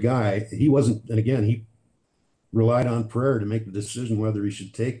guy. He wasn't, and again, he relied on prayer to make the decision whether he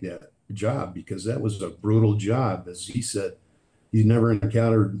should take that job because that was a brutal job. As he said, he's never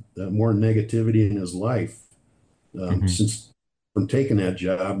encountered more negativity in his life since from taking that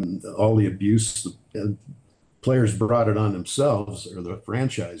job and all the abuse. And players brought it on themselves, or the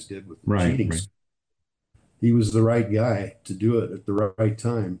franchise did with cheating. Right. He was the right guy to do it at the right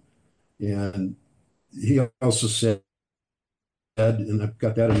time. And he also said, and I've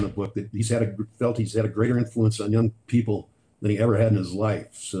got that in the book, that felt he's had a greater influence on young people than he ever had in his life.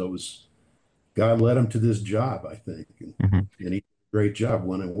 So God led him to this job, I think. And he did a great job,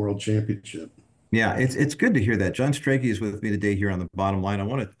 won a world championship. Yeah, it's good to hear that. John Strege is with me today here on the Bottom Line. I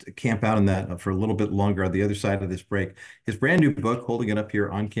want to camp out on that for a little bit longer on the other side of this break. His brand new book, holding it up here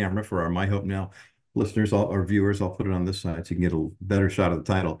on camera for our My Hope Now listeners, our viewers, I'll put it on this side so you can get a better shot of the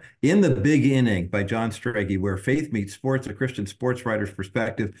title. In the Big Inning by John Strege, where faith meets sports, a Christian sports writer's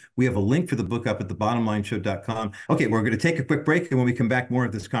perspective. We have a link for the book up at thebottomlineshow.com. Okay, we're going to take a quick break, and when we come back, more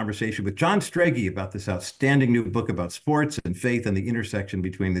of this conversation with John Strege about this outstanding new book about sports and faith and the intersection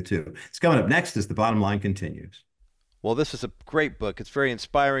between the two. It's coming up next as The Bottom Line continues. Well, this is a great book. It's very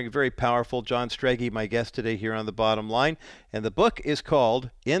inspiring, very powerful. John Strege, my guest today here on The Bottom Line. And the book is called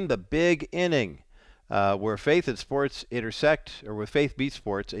In the Big Inning. Where faith and sports intersect, or where faith meets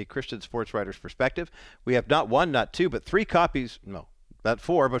sports, a Christian sports writer's perspective. We have not one, not two, but three copies, no, not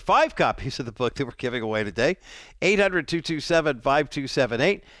four, but five copies of the book that we're giving away today.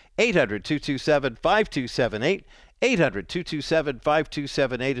 800-227-5278, 800-227-5278,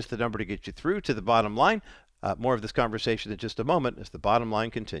 800-227-5278 is the number to get you through to The Bottom Line. More of this conversation in just a moment as The Bottom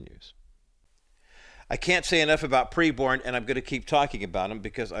Line continues. I can't say enough about Preborn, and I'm going to keep talking about them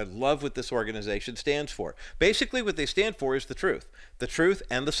because I love what this organization stands for. Basically, what they stand for is the truth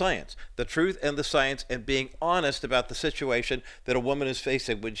and the science, and being honest about the situation that a woman is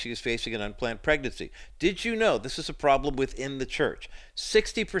facing when she is facing an unplanned pregnancy. Did you know this is a problem within the church?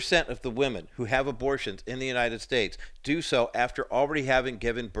 60% of the women who have abortions in the United States do so after already having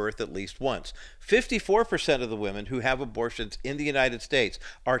given birth at least once. 54% of the women who have abortions in the United States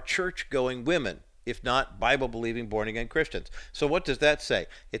are church-going women. if not Bible-believing, born-again Christians. So what does that say?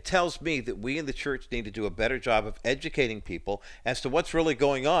 It tells me that we in the church need to do a better job of educating people as to what's really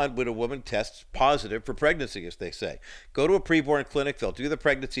going on when a woman tests positive for pregnancy, as they say. Go to a preborn clinic, they'll do the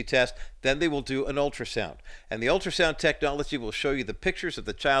pregnancy test, then they will do an ultrasound. And the ultrasound technology will show you the pictures of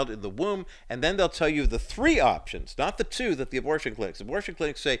the child in the womb, and then they'll tell you the 3 options, not the 2 that the abortion clinics. Abortion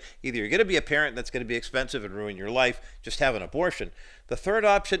clinics say either you're going to be a parent, that's going to be expensive and ruin your life, just have an abortion. The 3rd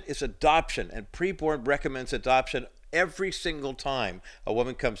option is adoption, and preborn recommends adoption every single time a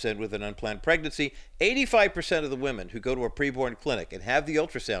woman comes in with an unplanned pregnancy. 85% of the women who go to a preborn clinic and have the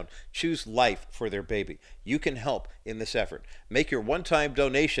ultrasound choose life for their baby. You can help in this effort. Make your one-time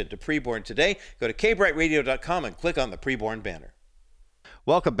donation to preborn today. Go to kbrightradio.com and click on the preborn banner.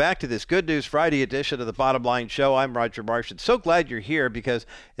 Welcome back to this Good News Friday edition of the Bottom Line Show. I'm Roger Marsh, and so glad you're here because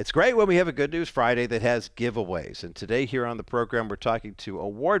it's great when we have a Good News Friday that has giveaways. And today here on the program, we're talking to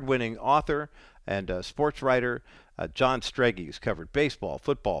award-winning author and sports writer John Strege, who's covered baseball,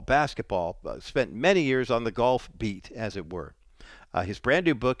 football, basketball, spent many years on the golf beat, as it were. His brand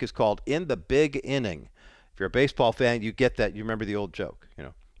new book is called In the Big Inning. If you're a baseball fan, you get that. You remember the old joke,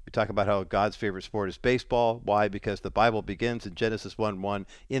 We talk about how God's favorite sport is baseball. Why? Because the Bible begins in Genesis 1:1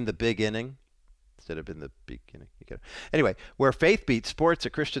 in the big inning instead of in the beginning. Anyway, where faith meets sports, a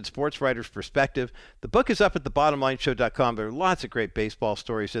Christian sports writer's perspective. The book is up at thebottomlineshow.com. There are lots of great baseball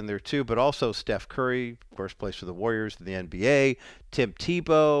stories in there too, but also Steph Curry, of course, plays for the Warriors in the NBA, Tim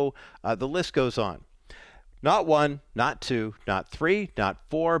Tebow, the list goes on. Not 1, not 2, not 3, not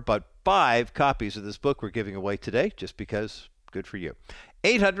 4, but 5 copies of this book we're giving away today, just because. Good for you.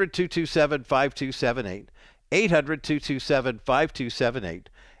 800-227-5278. 800-227-5278.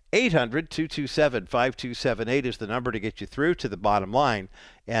 800-227-5278 is the number to get you through to the bottom line.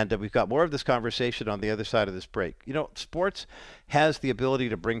 And we've got more of this conversation on the other side of this break. Sports has the ability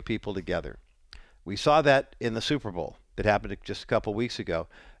to bring people together. We saw that in the Super Bowl that happened just a couple weeks ago.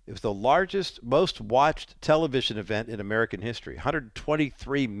 It was the largest, most watched television event in American history.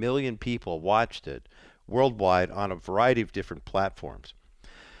 123 million people watched it worldwide on a variety of different platforms.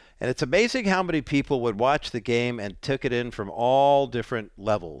 And it's amazing how many people would watch the game and took it in from all different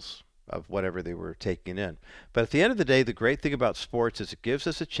levels of whatever they were taking in. But at the end of the day, the great thing about sports is it gives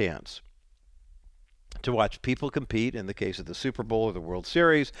us a chance to watch people compete, in the case of the Super Bowl or the World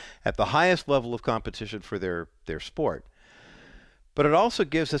Series, at the highest level of competition for their sport. But it also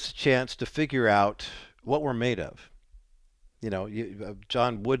gives us a chance to figure out what we're made of.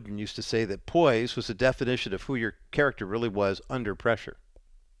 John Wooden used to say that poise was a definition of who your character really was under pressure.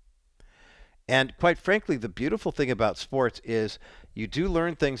 And quite frankly, the beautiful thing about sports is you do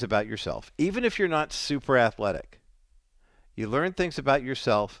learn things about yourself, even if you're not super athletic. You learn things about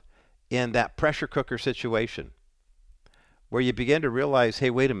yourself in that pressure cooker situation where you begin to realize, hey,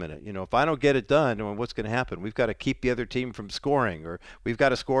 wait a minute, if I don't get it done, what's going to happen? We've got to keep the other team from scoring, or we've got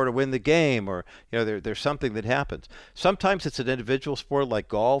to score to win the game, or there's something that happens. Sometimes it's an individual sport like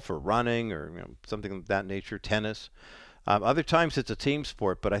golf or running or something of that nature, tennis. Other times it's a team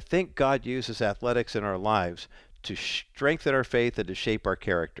sport, but I think God uses athletics in our lives to strengthen our faith and to shape our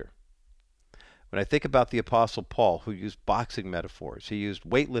character. When I think about the Apostle Paul, who used boxing metaphors, he used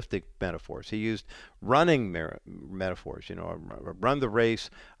weightlifting metaphors, he used running metaphors, I run the race,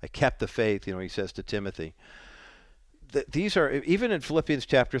 I kept the faith, he says to Timothy. These are, even in Philippians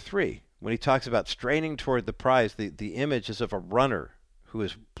chapter 3, when he talks about straining toward the prize, the image is of a runner who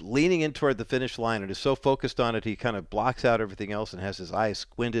is leaning in toward the finish line and is so focused on it, he kind of blocks out everything else and has his eyes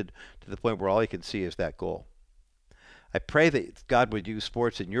squinted to the point where all he can see is that goal. I pray that God would use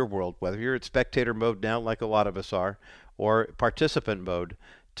sports in your world, whether you're in spectator mode now, like a lot of us are, or participant mode,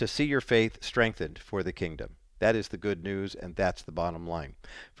 to see your faith strengthened for the kingdom. That is the good news, and that's the bottom line.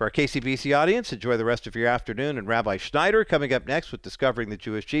 For our KCBC audience, enjoy the rest of your afternoon. And Rabbi Schneider coming up next with Discovering the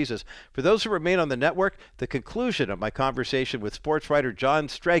Jewish Jesus. For those who remain on the network, the conclusion of my conversation with sports writer John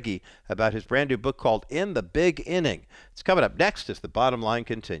Strege about his brand new book called In the Big Inning. It's coming up next as the bottom line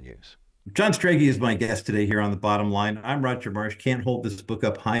continues. John Strege is my guest today here on The Bottom Line. I'm Roger Marsh. Can't hold this book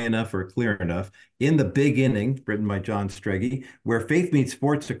up high enough or clear enough. In the Big Inning, written by John Strege, where faith meets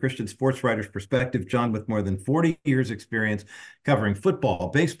sports, a Christian sports writer's perspective. John, with more than 40 years experience covering football,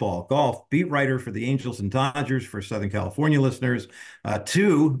 baseball, golf, beat writer for the Angels and Dodgers for Southern California listeners,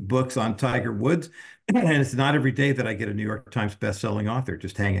 2 books on Tiger Woods. And it's not every day that I get a New York Times bestselling author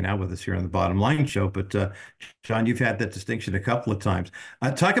just hanging out with us here on the Bottom Line Show. But John, you've had that distinction a couple of times.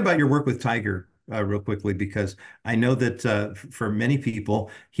 Talk about your work with Tiger real quickly, because I know that for many people,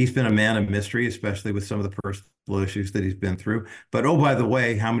 he's been a man of mystery, especially with some of the personal issues that he's been through. But oh, by the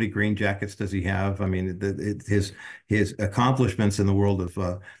way, how many green jackets does he have? I mean, his accomplishments in the world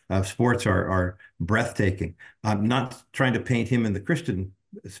of sports are breathtaking. I'm not trying to paint him in the Christian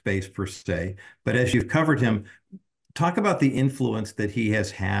space per se, but as you've covered him, talk about the influence that he has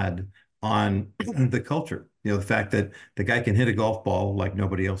had on the culture. You know, the fact that the guy can hit a golf ball like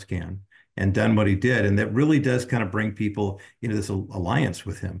nobody else can, and done what he did. And that really does kind of bring people into this alliance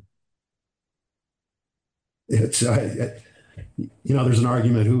with him. It's, there's an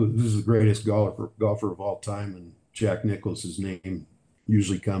argument who's the greatest golfer of all time, and Jack Nicklaus's name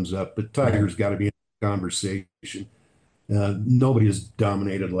usually comes up, but Tiger's got to be in the conversation. Nobody has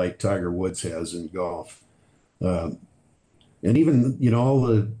dominated like Tiger Woods has in golf. And even, all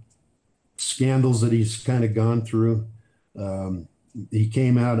the scandals that he's kind of gone through, he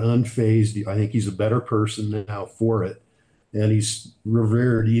came out unfazed. I think he's a better person now for it. And he's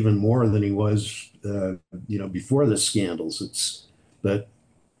revered even more than he was, before the scandals. But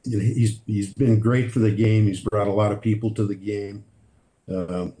he's been great for the game. He's brought a lot of people to the game.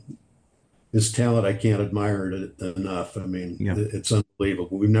 His talent, I can't admire it enough. I mean, It's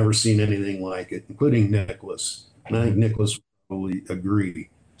unbelievable. We've never seen anything like it, including Nicklaus. And I think Nicklaus would probably agree.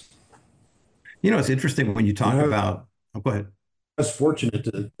 It's interesting when you talk about. Oh, go ahead. I was fortunate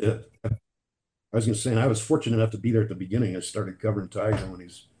I was going to say, and I was fortunate enough to be there at the beginning. I started covering Tiger when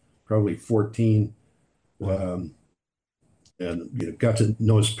he's probably 14. And got to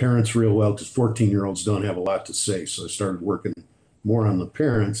know his parents real well, because 14-year-olds don't have a lot to say. So I started working more on the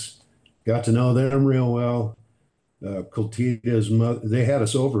parents, got to know them real well. Coltita's mother, they had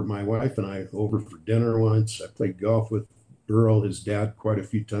us over, my wife and I, over for dinner once. I played golf with Earl, his dad, quite a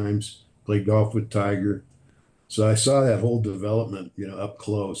few times, played golf with Tiger. So I saw that whole development, up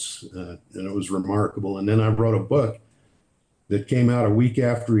close, and it was remarkable. And then I wrote a book that came out a week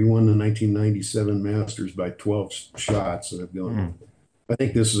after he won the 1997 Masters by 12 shots. And I'm going, I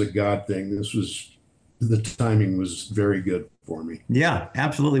think this is a God thing. The timing was very good for me. Yeah,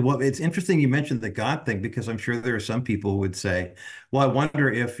 absolutely. Well, it's interesting you mentioned the God thing, because I'm sure there are some people who would say, well, I wonder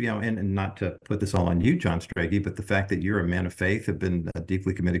if, and not to put this all on you, John Strege, but the fact that you're a man of faith, have been a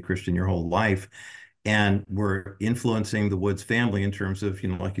deeply committed Christian your whole life, and were influencing the Woods family in terms of,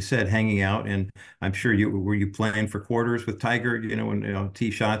 like you said, hanging out. And I'm sure were you playing for quarters with Tiger, and tee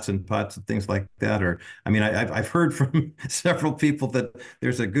shots and putts and things like that? Or, I mean, I've heard from several people that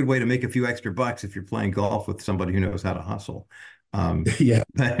there's a good way to make a few extra bucks if you're playing golf with somebody who knows how to hustle. Yeah.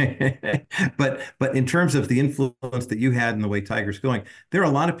 But in terms of the influence that you had in the way Tiger's going, there are a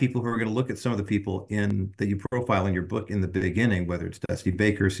lot of people who are going to look at some of the people that you profile in your book in the beginning, whether it's Dusty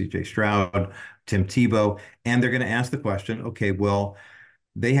Baker, C.J. Stroud, Tim Tebow, and they're going to ask the question, okay, well,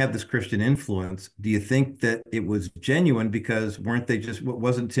 they have this Christian influence. Do you think that it was genuine? Because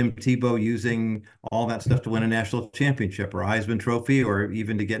wasn't Tim Tebow using all that stuff to win a national championship or a Heisman Trophy, or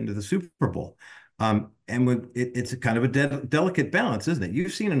even to get into the Super Bowl? And it's a kind of a delicate balance, isn't it?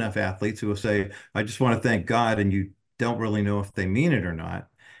 You've seen enough athletes who will say, I just want to thank God, and you don't really know if they mean it or not.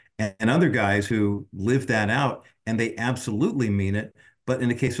 And other guys who live that out, and they absolutely mean it. But in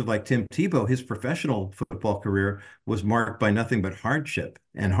the case of like Tim Tebow, his professional football career was marked by nothing but hardship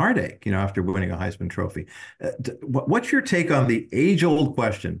and heartache, after winning a Heisman Trophy. What's your take on the age-old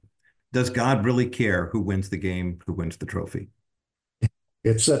question? Does God really care who wins the game, who wins the trophy?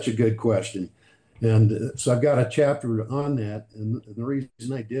 It's such a good question. And so I've got a chapter on that. And the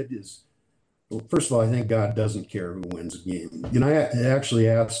reason I did is, well, first of all, I think God doesn't care who wins a game. I actually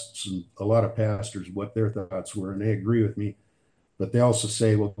asked a lot of pastors what their thoughts were, and they agree with me. But they also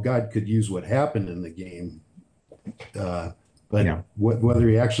say, well, God could use what happened in the game. Whether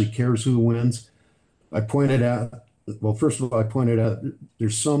he actually cares who wins, I pointed out, well, first of all, I pointed out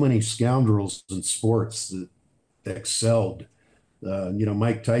there's so many scoundrels in sports that excelled.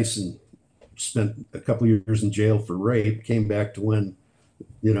 Mike Tyson spent a couple of years in jail for rape, came back to win,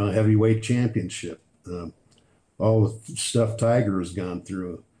 a heavyweight championship. All the stuff Tiger has gone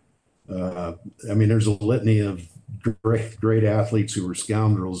through. There's a litany of great athletes who were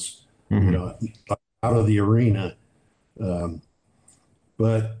scoundrels, out of the arena.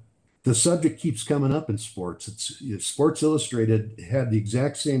 But the subject keeps coming up in sports. Sports Illustrated had the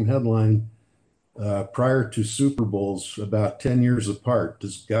exact same headline prior to Super Bowls, about 10 years apart.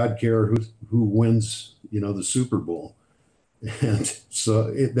 Does God care who wins, the Super Bowl? And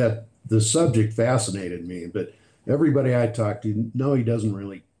so the subject fascinated me. But everybody I talked to, no, he doesn't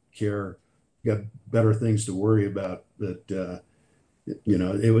really care. Got better things to worry about. But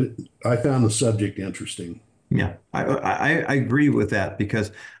I found the subject interesting. Yeah, I agree with that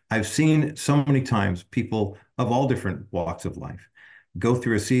because I've seen so many times people of all different walks of life go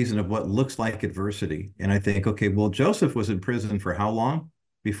through a season of what looks like adversity. And I think, okay, well, Joseph was in prison for how long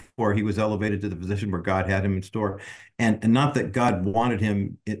before he was elevated to the position where God had him in store? And not that God wanted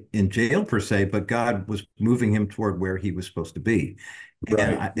him in jail per se, but God was moving him toward where he was supposed to be. And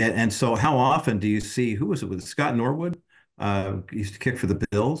Right. and so how often do you see, who was it, with Scott Norwood? He used to kick for the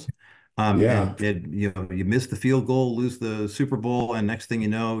Bills. Yeah. And you know, you miss the field goal, lose the Super Bowl, and next thing you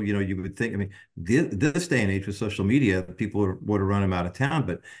know, you would think, I mean, this day and age with social media, people would have run him out of town,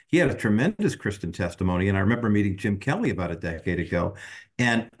 but he had a tremendous Christian testimony. And I remember meeting Jim Kelly about a decade ago.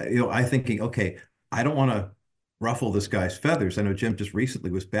 And, you know, I thinking, okay, I don't want to ruffle this guy's feathers. I know Jim just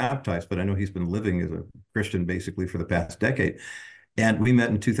recently was baptized, but I know he's been living as a Christian basically for the past decade. And we met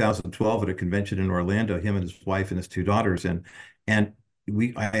in 2012 at a convention in Orlando, him and his wife and his two daughters. And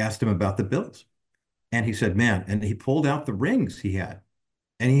I asked him about the Bills. And he said, man, and he pulled out the rings he had.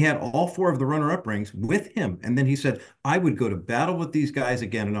 And he had all four of the runner-up rings with him. And then he said, I would go to battle with these guys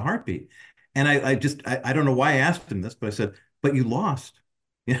again in a heartbeat. And I don't know why I asked him this, but I said, but you lost.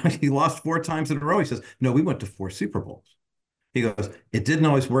 You know, you lost four times in a row. He says, no, we went to four Super Bowls. He goes, it didn't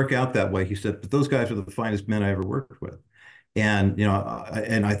always work out that way. He said, but those guys are the finest men I ever worked with. And, you know,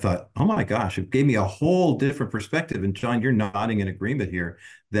 and I thought, oh my gosh, it gave me a whole different perspective. And John, you're nodding in agreement here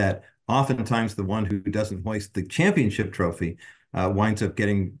that oftentimes the one who doesn't hoist the championship trophy winds up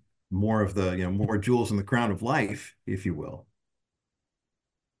getting more of the, you know, more jewels in the crown of life, if you will.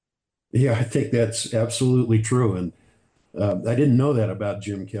 Yeah, I think that's absolutely true. And I didn't know that about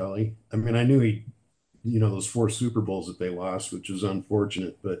Jim Kelly. I mean, I knew those four Super Bowls that they lost, which was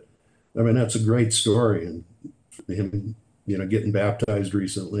unfortunate. But I mean, that's a great story. And him, getting baptized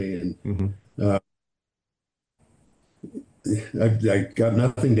recently. And Mhm. uh, I got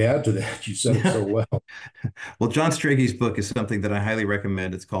nothing to add to that. You said it so well. Well, John Strage's book is something that I highly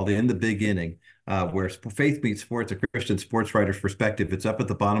recommend. It's called In the Big Inning, where faith meets sports, a Christian sports writer's perspective. It's up at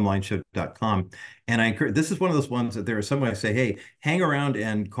thebottomlineshow.com. And I encourage, this is one of those ones that there are some way I say, hey, hang around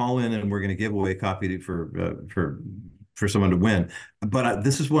and call in and we're going to give away a copy for someone to win. But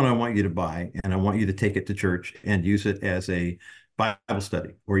this is one I want you to buy, and I want you to take it to church and use it as a Bible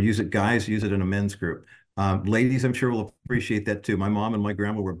study, or use it, guys, use it in a men's group. Ladies, I'm sure will appreciate that too. My mom and my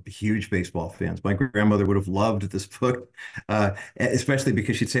grandma were huge baseball fans. My grandmother would have loved this book, especially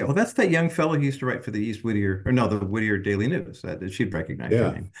because she'd say, "Oh, that's that young fellow who used to write for the East Whittier, or no, the Whittier Daily News." She'd recognize your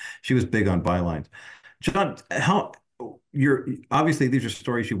Yeah. name. She was big on bylines. John, how you're obviously these are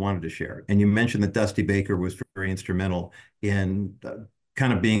stories you wanted to share, and you mentioned that Dusty Baker was very instrumental in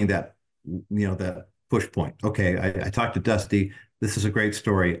kind of being that, that push point. Okay, I talked to Dusty. This is a great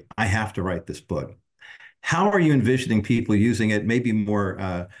story. I have to write this book. How are you envisioning people using it? Maybe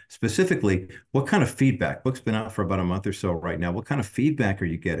more specifically, what kind of feedback? Book's been out for about a month or so right now. What kind of feedback are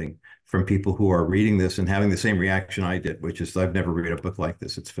you getting from people who are reading this and having the same reaction I did, which is I've never read a book like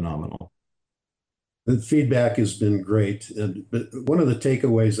this. It's phenomenal. The feedback has been great. But one of the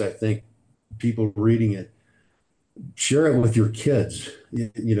takeaways, I think, people reading it, share it with your kids.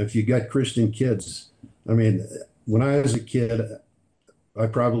 If you got Christian kids, I mean, when I was a kid, I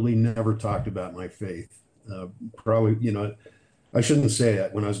probably never talked about my faith. Probably, I shouldn't say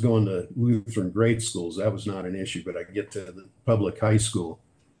that. When I was going to Lutheran grade schools, that was not an issue. But I get to the public high school,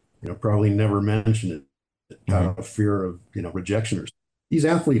 probably never mentioned it Mhm. out of fear of, rejection. Or these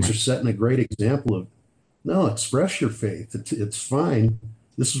athletes are Right. setting a great example of, no, express your faith. It's fine.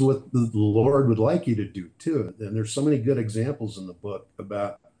 This is what the Lord would like you to do too. And there's so many good examples in the book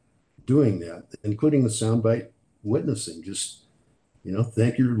about doing that, including the soundbite witnessing. Just,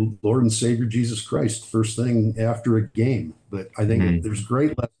 thank your Lord and Savior Jesus Christ first thing after a game. But I think Mhm. there's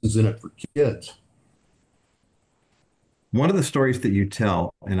great lessons in it for kids. One of the stories that you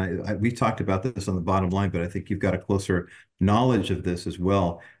tell, and we talked about this on the bottom line, but I think you've got a closer knowledge of this as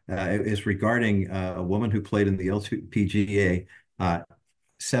well, is regarding a woman who played in the LPGA,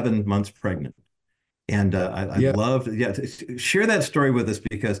 7 months pregnant. And I'd Yeah, love to, yeah, share that story with us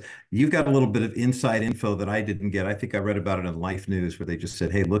because you've got a little bit of inside info that I didn't get. I think I read about it in Life News where they just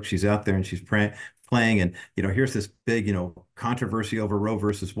said, "Hey, look, she's out there and she's playing, and here's this big, controversy over Roe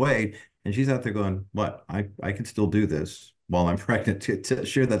versus Wade, and she's out there going, what? I can still do this while I'm pregnant." To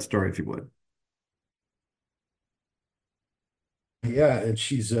share that story if you would. yeah, and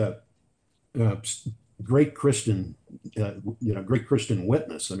she's a great Christian, great Christian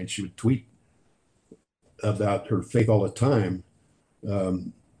witness. I mean, she would tweet about her faith all the time.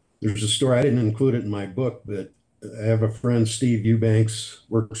 Um, there's a story, I didn't include it in my book, but I have a friend, Steve Eubanks,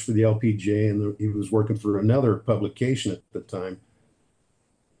 works for the LPGA, and he was working for another publication at the time.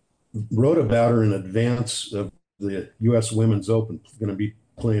 wrote about her in advance of the U.S. Women's Open, going to be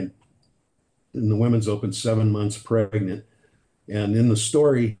playing in the Women's Open, 7 months pregnant. And in the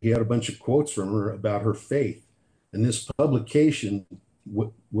story, he had a bunch of quotes from her about her faith. And this publication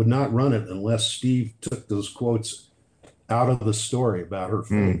would not run it unless Steve took those quotes out of the story about her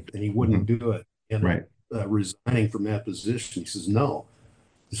faith, and he wouldn't do it. And Right. resigning from that position, he says, no.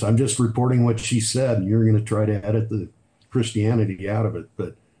 So I'm just reporting what she said, and you're going to try to edit the Christianity out of it.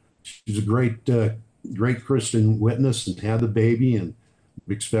 But she's a great Christian witness and had the baby, and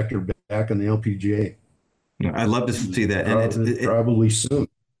we expect her back on the LPGA. I'd love to see that. And probably soon.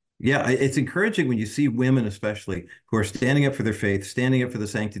 Yeah, it's encouraging when you see women, especially, who are standing up for their faith, standing up for the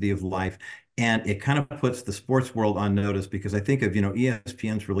sanctity of life. And it kind of puts the sports world on notice, because I think of,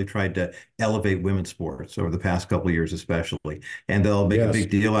 ESPN's really tried to elevate women's sports over the past couple of years, especially. And they'll make a big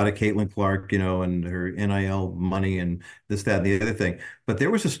deal out of Caitlin Clark, and her NIL money and this, that, and the other thing. But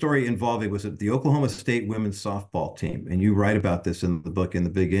there was a story involving, was it the Oklahoma State women's softball team? And you write about this in the book in the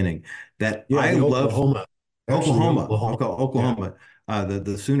beginning, that I love. Oklahoma.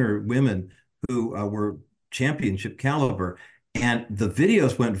 The Sooner women who were championship caliber. And the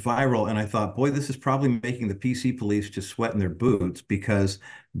videos went viral, and I thought, boy, this is probably making the PC police just sweat in their boots, because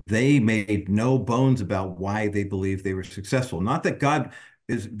they made no bones about why they believed they were successful. Not that God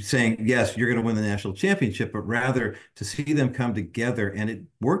is saying, yes, you're going to win the national championship, but rather to see them come together, and it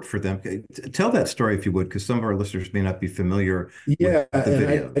worked for them. Tell that story, if you would, because some of our listeners may not be familiar with the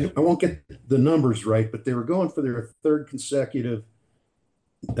videos. I won't get the numbers right, but they were going for their third consecutive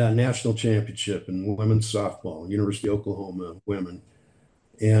national championship in women's softball, University of Oklahoma women.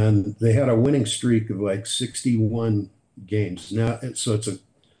 And they had a winning streak of like 61 games. Now, so it's a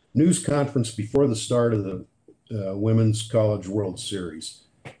news conference before the start of the Women's College World Series.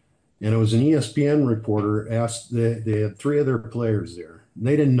 And it was an ESPN reporter asked, they had three other players there.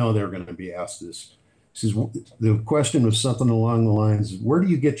 They didn't know they were going to be asked this. He says, the question was something along the lines of, where do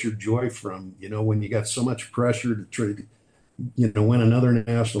you get your joy from, when you got so much pressure to try to win another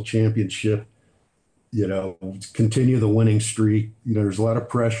national championship, continue the winning streak. There's a lot of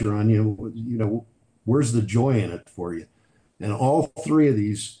pressure on you. Where's the joy in it for you? And all three of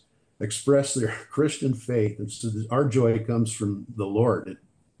these express their Christian faith. And so our joy comes from the Lord. It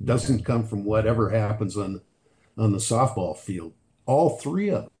doesn't come from whatever happens on the softball field. All three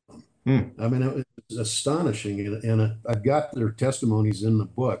of them. I mean, it was astonishing. And I've got their testimonies in the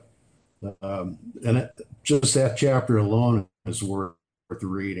book. Just that chapter alone is worth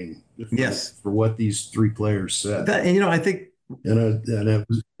reading. For what these three players said. I think,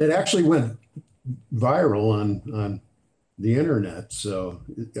 it actually went viral on the internet. So,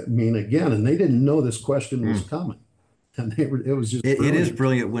 I mean, again, and they didn't know this question was coming. And it was just it is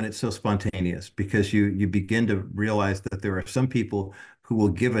brilliant when it's so spontaneous, because you begin to realize that there are some people who will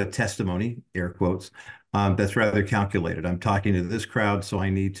give a testimony, air quotes, that's rather calculated. I'm talking to this crowd, so I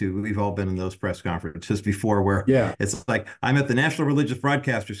need to. We've all been in those press conferences before where it's like, I'm at the National Religious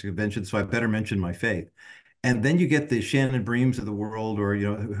Broadcasters Convention, so I better mention my faith. And then you get the Shannon Breams of the world, or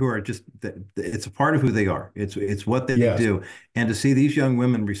who are just, it's a part of who they are. It's what they do. And to see these young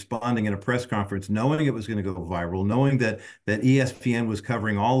women responding in a press conference, knowing it was going to go viral, knowing that ESPN was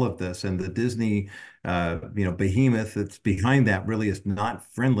covering all of this, and the Disney behemoth that's behind that really is not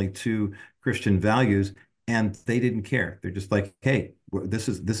friendly to Christian values, and they didn't care. They're just like, hey, this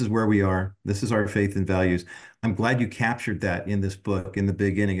is where we are. This is our faith and values. I'm glad you captured that in this book in the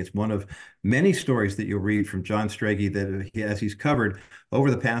beginning. It's one of many stories that you'll read from John Strege that as he's covered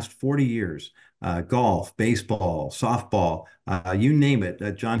over the past 40 years. Golf, baseball, softball, you name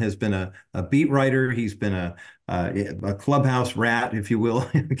it. John has been a beat writer. He's been a clubhouse rat, if you will,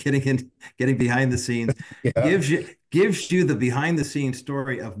 getting behind the scenes. Gives you the behind the scenes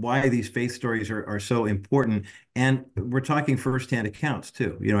story of why these faith stories are so important. And we're talking firsthand accounts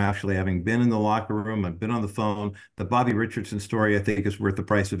too. Actually having been in the locker room, I've been on the phone. The Bobby Richardson story, I think, is worth the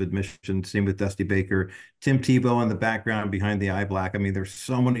price of admission. Same with Dusty Baker, Tim Tebow in the background behind the eye black. I mean, there's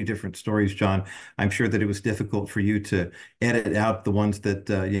so many different stories, John. I'm sure that it was difficult for you to edit out the ones that,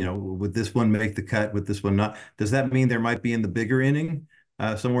 would this one make the cut, would this one not? Does that mean there might be in the bigger inning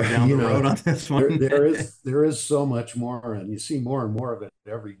somewhere down the road on this one? There is so much more, and you see more and more of it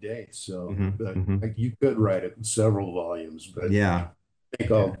every day. So you could write it in several volumes, but I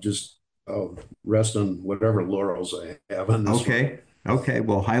think I'll rest on whatever laurels I have on this one. Okay.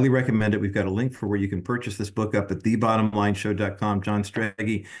 Well, highly recommend it. We've got a link for where you can purchase this book up at thebottomlineshow.com. John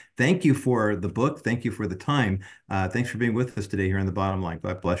Strege, thank you for the book. Thank you for the time. Thanks for being with us today here on The Bottom Line.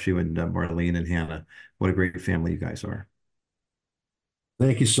 God bless you, and Marlene and Hannah. What a great family you guys are.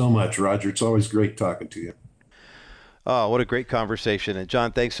 Thank you so much, Roger. It's always great talking to you. Oh, what a great conversation. And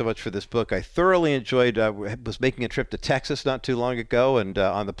John, thanks so much for this book. I thoroughly enjoyed, was making a trip to Texas not too long ago, and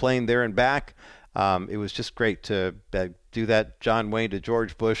on the plane there and back, it was just great to do that John Wayne to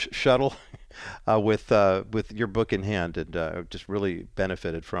George Bush shuttle with your book in hand, and just really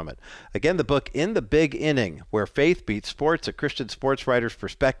benefited from it. Again, the book In the Big Inning, Where Faith Beats Sports, a Christian sports writer's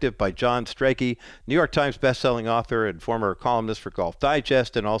perspective by John Strege, New York Times bestselling author and former columnist for Golf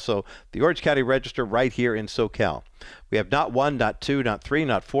Digest, and also the Orange County Register right here in SoCal. We have not one, not two, not three,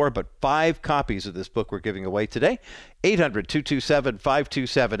 not four, but 5 copies of this book we're giving away today.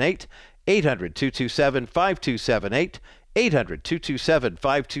 800-227-5278. 800-227-5278.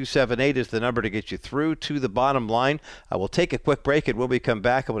 800-227-5278 is the number to get you through to the bottom line. We'll take a quick break, and when we come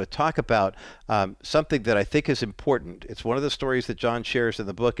back, I want to talk about something that I think is important. It's one of the stories that John shares in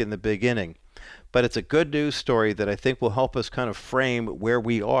the book In the Big Inning, but it's a good news story that I think will help us kind of frame where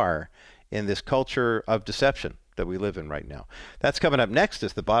we are in this culture of deception that we live in right now. That's coming up next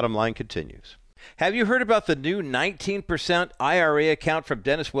as the bottom line continues. Have you heard about the new 19% IRA account from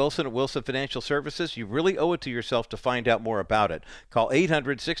Dennis Wilson at Wilson Financial Services? You really owe it to yourself to find out more about it. Call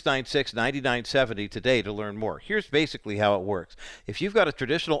 800-696-9970 today to learn more. Here's basically how it works. If you've got a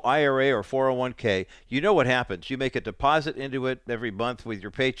traditional IRA or 401k, you know what happens. You make a deposit into it every month with your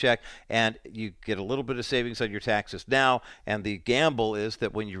paycheck, and you get a little bit of savings on your taxes now, and the gamble is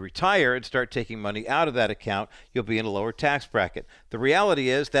that when you retire and start taking money out of that account, you'll be in a lower tax bracket. The reality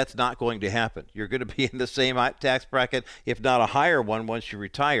is that's not going to happen. You're going to be in the same tax bracket, if not a higher one, once you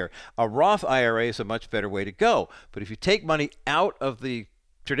retire. A Roth IRA is a much better way to go. But if you take money out of the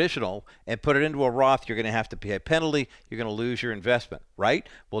traditional and put it into a Roth, you're going to have to pay a penalty. You're going to lose your investment, right?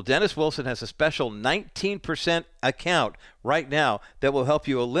 Well, Dennis Wilson has a special 19% account right now that will help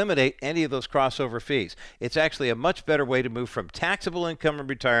you eliminate any of those crossover fees. It's actually a much better way to move from taxable income in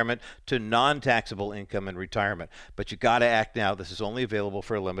retirement to non-taxable income in retirement. But you got to act now. This is only available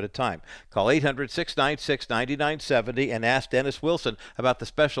for a limited time. Call 800-696-9970 and ask Dennis Wilson about the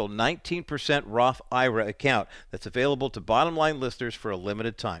special 19% Roth IRA account that's available to bottom line listeners for a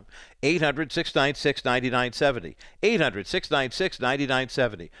limited time. 800-696-9970.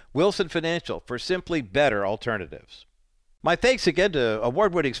 800-696-9970. Wilson Financial, for simply better alternatives. My thanks again to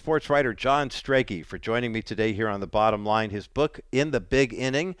award-winning sports writer John Strege for joining me today here on The Bottom Line. His book, In the Big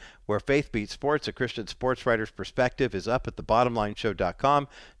Inning, Where Faith Beats Sports, a Christian sports writer's perspective, is up at thebottomlineshow.com.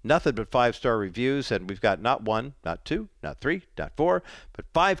 Nothing but 5-star reviews, and we've got not one, not two, not three, not four, but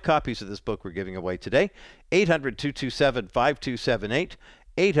 5 copies of this book we're giving away today. 800-227-5278.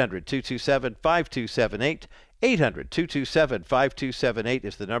 800-227-5278. 800-227-5278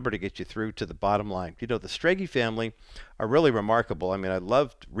 is the number to get you through to the bottom line. You know, the Strege family are really remarkable. I mean, I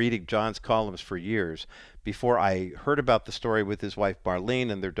loved reading John's columns for years before I heard about the story with his wife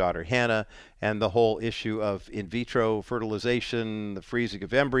Marlene and their daughter Hannah, and the whole issue of in vitro fertilization, the freezing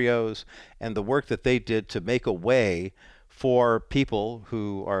of embryos, and the work that they did to make a way for people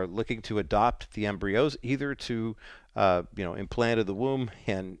who are looking to adopt the embryos, either to implant in the womb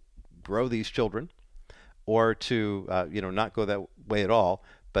and grow these children, or to not go that way at all,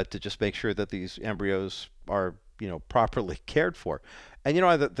 but to just make sure that these embryos are properly cared for. And there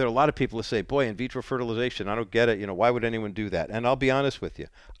are a lot of people who say, boy, in vitro fertilization, I don't get it. Why would anyone do that? And I'll be honest with you,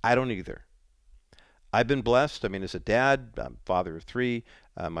 I don't either. I've been blessed. I mean, as a dad, I'm father of 3.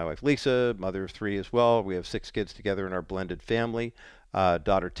 My wife Lisa, mother of 3 as well. We have 6 kids together in our blended family.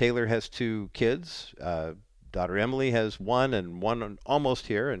 Daughter Taylor has 2 kids. Daughter Emily has 1, and 1 almost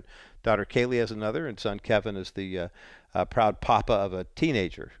here, and daughter Kaylee has another, and son Kevin is the proud papa of a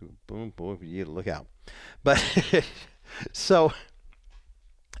teenager who, boom, you look out. But so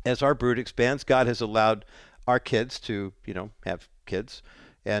as our brood expands, God has allowed our kids to, have kids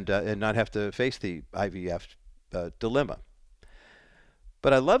and not have to face the IVF dilemma.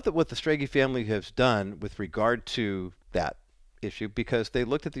 But I love that what the Strege family has done with regard to that issue, because they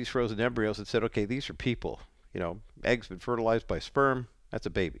looked at these frozen embryos and said, okay, these are people. Eggs been fertilized by sperm. That's a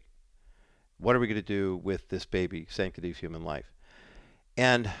baby. What are we going to do with this baby, sanctity of human life?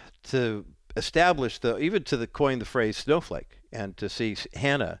 And to establish even to coin the phrase snowflake, and to see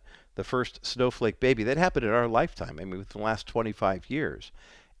Hannah, the first snowflake baby, that happened in our lifetime. I mean, within the last 25 years.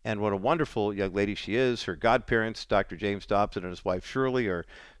 And what a wonderful young lady she is. Her godparents, Dr. James Dobson and his wife Shirley, are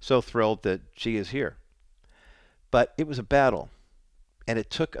so thrilled that she is here. But it was a battle, and it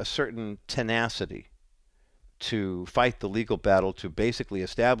took a certain tenacity to fight the legal battle to basically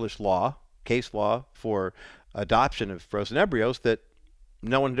establish case law for adoption of frozen embryos that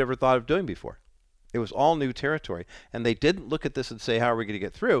no one had ever thought of doing before. It was all new territory. And they didn't look at this and say, how are we going to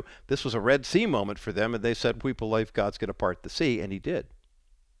get through? This was a Red Sea moment for them, and they said, we believe God's going to part the sea, and he did.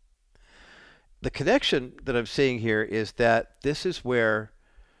 the connection that I'm seeing here is that this is where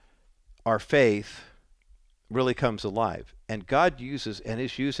our faith really comes alive. And God uses and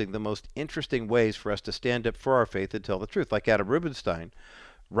is using the most interesting ways for us to stand up for our faith and tell the truth. Like Adam Rubinstein,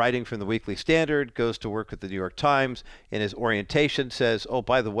 writing from the Weekly Standard, goes to work with the New York Times. In his orientation says, oh,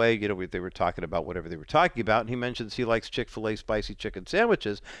 by the way, they were talking about whatever they were talking about. And he mentions he likes Chick-fil-A spicy chicken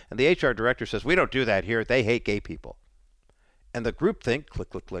sandwiches. And the HR director says, we don't do that here. They hate gay people. And the group think, click,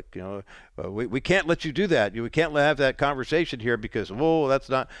 click, click, we can't let you do that. We can't have that conversation here because,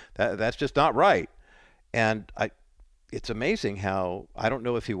 that's just not right. And it's amazing how, I don't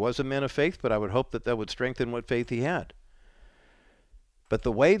know if he was a man of faith, but I would hope that would strengthen what faith he had. But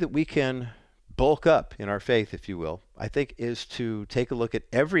the way that we can bulk up in our faith, if you will, I think is to take a look at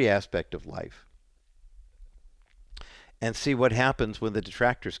every aspect of life and see what happens when the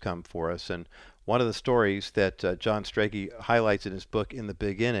detractors come for us. And one of the stories that John Strege highlights in his book, In the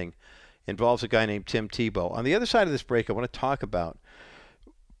Beginning, involves a guy named Tim Tebow. On the other side of this break, I want to talk about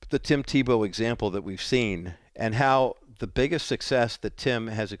the Tim Tebow example that we've seen and how the biggest success that Tim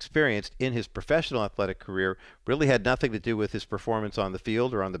has experienced in his professional athletic career really had nothing to do with his performance on the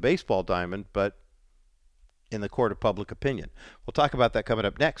field or on the baseball diamond, but in the court of public opinion. We'll talk about that coming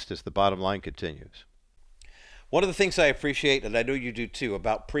up next as the bottom line continues. One of the things I appreciate, and I know you do too,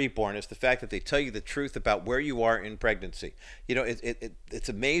 about preborn is the fact that they tell you the truth about where you are in pregnancy. It's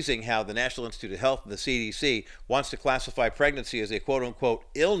amazing how the National Institute of Health and the CDC wants to classify pregnancy as a quote-unquote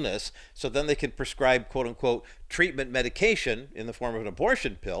illness, so then they can prescribe quote-unquote treatment medication in the form of an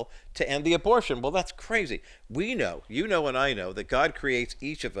abortion pill to end the abortion. Well, that's crazy. We know, you know and I know, that God creates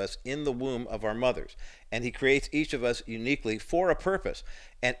each of us in the womb of our mothers, and he creates each of us uniquely for a purpose.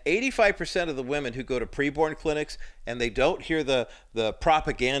 And 85% of the women who go to preborn clinics and they don't hear the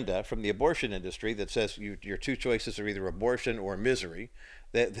propaganda from the abortion industry that says your two choices are either abortion or misery,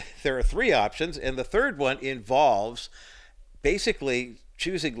 that there are three options, and the third one involves basically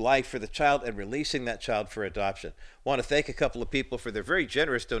choosing life for the child and releasing that child for adoption. I want to thank a couple of people for their very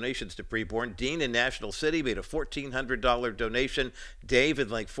generous donations to Preborn. Dean in National City made a $1,400 donation. Dave in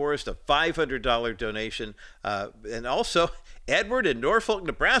Lake Forest, a $500 donation. And also Edward in Norfolk,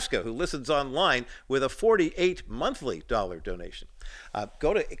 Nebraska, who listens online with a $48 monthly donation.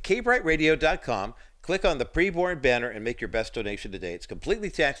 Go to kbrightradio.com. Click on the Preborn banner and make your best donation today. It's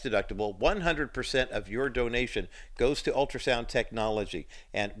completely tax deductible. 100% of your donation goes to ultrasound technology,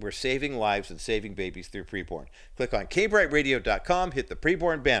 and we're saving lives and saving babies through Preborn. Click on kbrightradio.com, hit the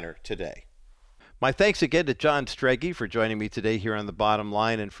Preborn banner today. My thanks again to John Strege for joining me today here on The Bottom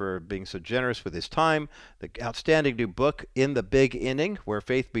Line and for being so generous with his time. The outstanding new book, In the Big Inning, Where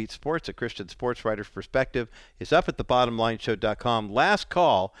Faith Meets Sports, a Christian sports writer's perspective, is up at thebottomlineshow.com. Last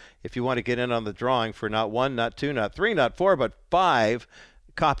call if you want to get in on the drawing for not one, not two, not three, not four, but 5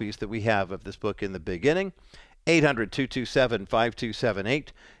 copies that we have of this book, In the Big Inning. 800-227-5278,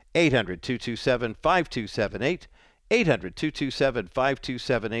 800-227-5278.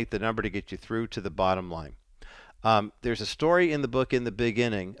 800-227-5278, the number to get you through to the bottom line. There's a story in the book, In the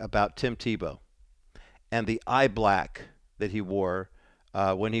Beginning, about Tim Tebow and the eye black that he wore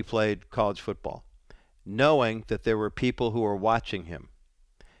when he played college football, knowing that there were people who were watching him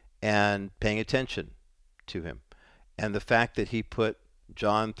and paying attention to him. And the fact that he put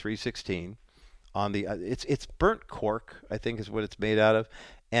John 3:16 on the, it's burnt cork, I think is what it's made out of.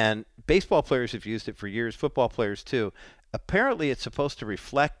 And baseball players have used it for years, football players too. Apparently it's supposed to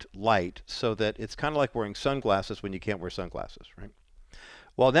reflect light so that it's kind of like wearing sunglasses when you can't wear sunglasses, right?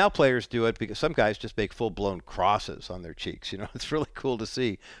 Well, now players do it because some guys just make full-blown crosses on their cheeks. It's really cool to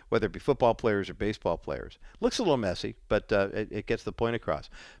see, whether it be football players or baseball players. Looks a little messy, but it gets the point across.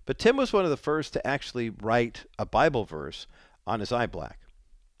 But Tim was one of the first to actually write a Bible verse on his eye black.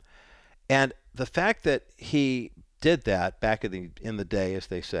 And the fact that he did that back in the day, as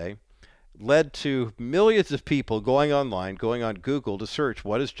they say, led to millions of people going online, going on Google to search,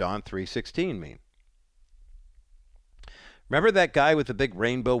 what does John 3:16 mean? Remember that guy with the big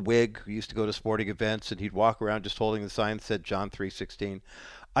rainbow wig who used to go to sporting events and he'd walk around just holding the sign that said John 3:16?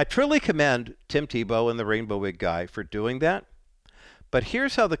 I truly commend Tim Tebow and the rainbow wig guy for doing that. But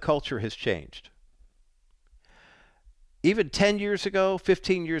here's how the culture has changed. Even 10 years ago,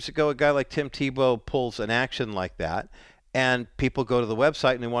 15 years ago, a guy like Tim Tebow pulls an action like that, and people go to the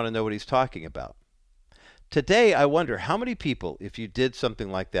website and they want to know what he's talking about. Today, I wonder how many people, if you did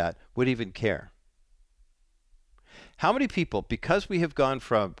something like that, would even care? How many people, because we have gone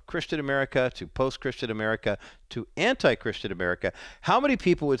from Christian America to post-Christian America to anti-Christian America, how many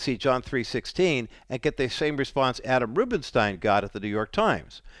people would see John 3:16 and get the same response Adam Rubinstein got at the New York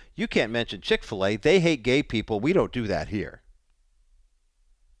Times? You can't mention Chick-Fil-A. They hate gay people. We don't do that here.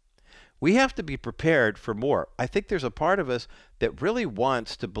 We have to be prepared for more. I think there's a part of us that really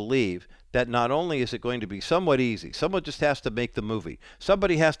wants to believe that not only is it going to be somewhat easy, someone just has to make the movie,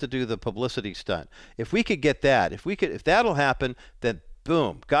 somebody has to do the publicity stunt. If we could get that, if that'll happen, then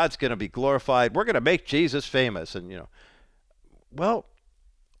boom, God's going to be glorified. We're going to make Jesus famous. And, well,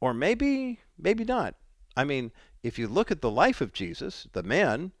 or maybe not. I mean, if you look at the life of Jesus, the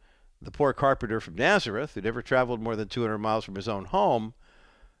man, the poor carpenter from Nazareth who never traveled more than 200 miles from his own home,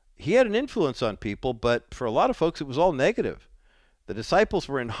 he had an influence on people, but for a lot of folks, it was all negative. The disciples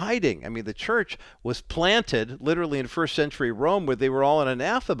were in hiding. I mean, the church was planted literally in first century Rome, where they were all an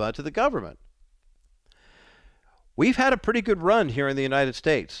anathema to the government. We've had a pretty good run here in the United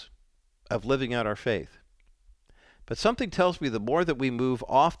States of living out our faith. But something tells me the more that we move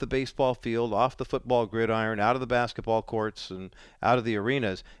off the baseball field, off the football gridiron, out of the basketball courts and out of the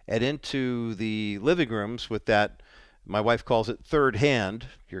arenas, and into the living rooms with that, my wife calls it third hand,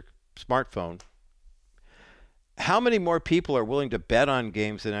 your smartphone, how many more people are willing to bet on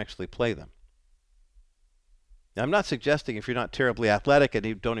games than actually play them? Now, I'm not suggesting if you're not terribly athletic and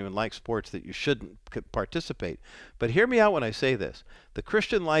you don't even like sports that you shouldn't participate. But hear me out when I say this. The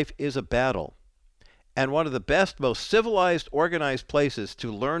Christian life is a battle. And one of the best, most civilized, organized places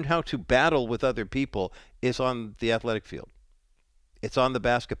to learn how to battle with other people is on the athletic field. It's on the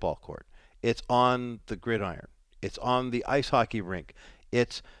basketball court. It's on the gridiron. It's on the ice hockey rink.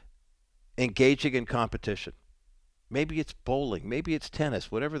 It's engaging in competition. Maybe it's bowling. Maybe it's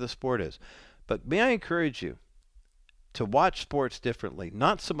tennis, whatever the sport is. But may I encourage you to watch sports differently,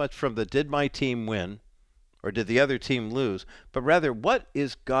 not so much from the did my team win or did the other team lose, but rather what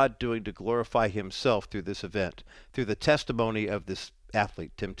is God doing to glorify himself through this event, through the testimony of this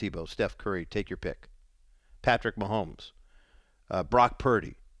athlete, Tim Tebow, Steph Curry, take your pick, Patrick Mahomes, Brock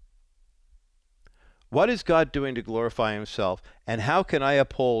Purdy. What is God doing to glorify himself, and how can I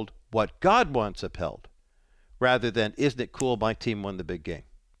uphold what God wants upheld, rather than, isn't it cool my team won the big game?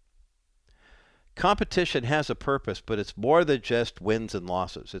 Competition has a purpose, but it's more than just wins and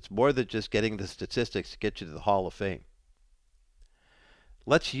losses. It's more than just getting the statistics to get you to the Hall of Fame.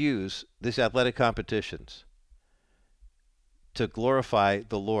 Let's use these athletic competitions to glorify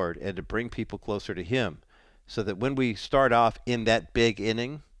the Lord and to bring people closer to him, so that when we start off in that big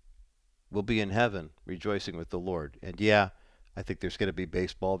inning, we'll be in heaven rejoicing with the Lord. And yeah, I think there's going to be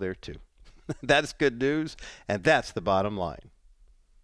baseball there too. That's good news, and that's the bottom line.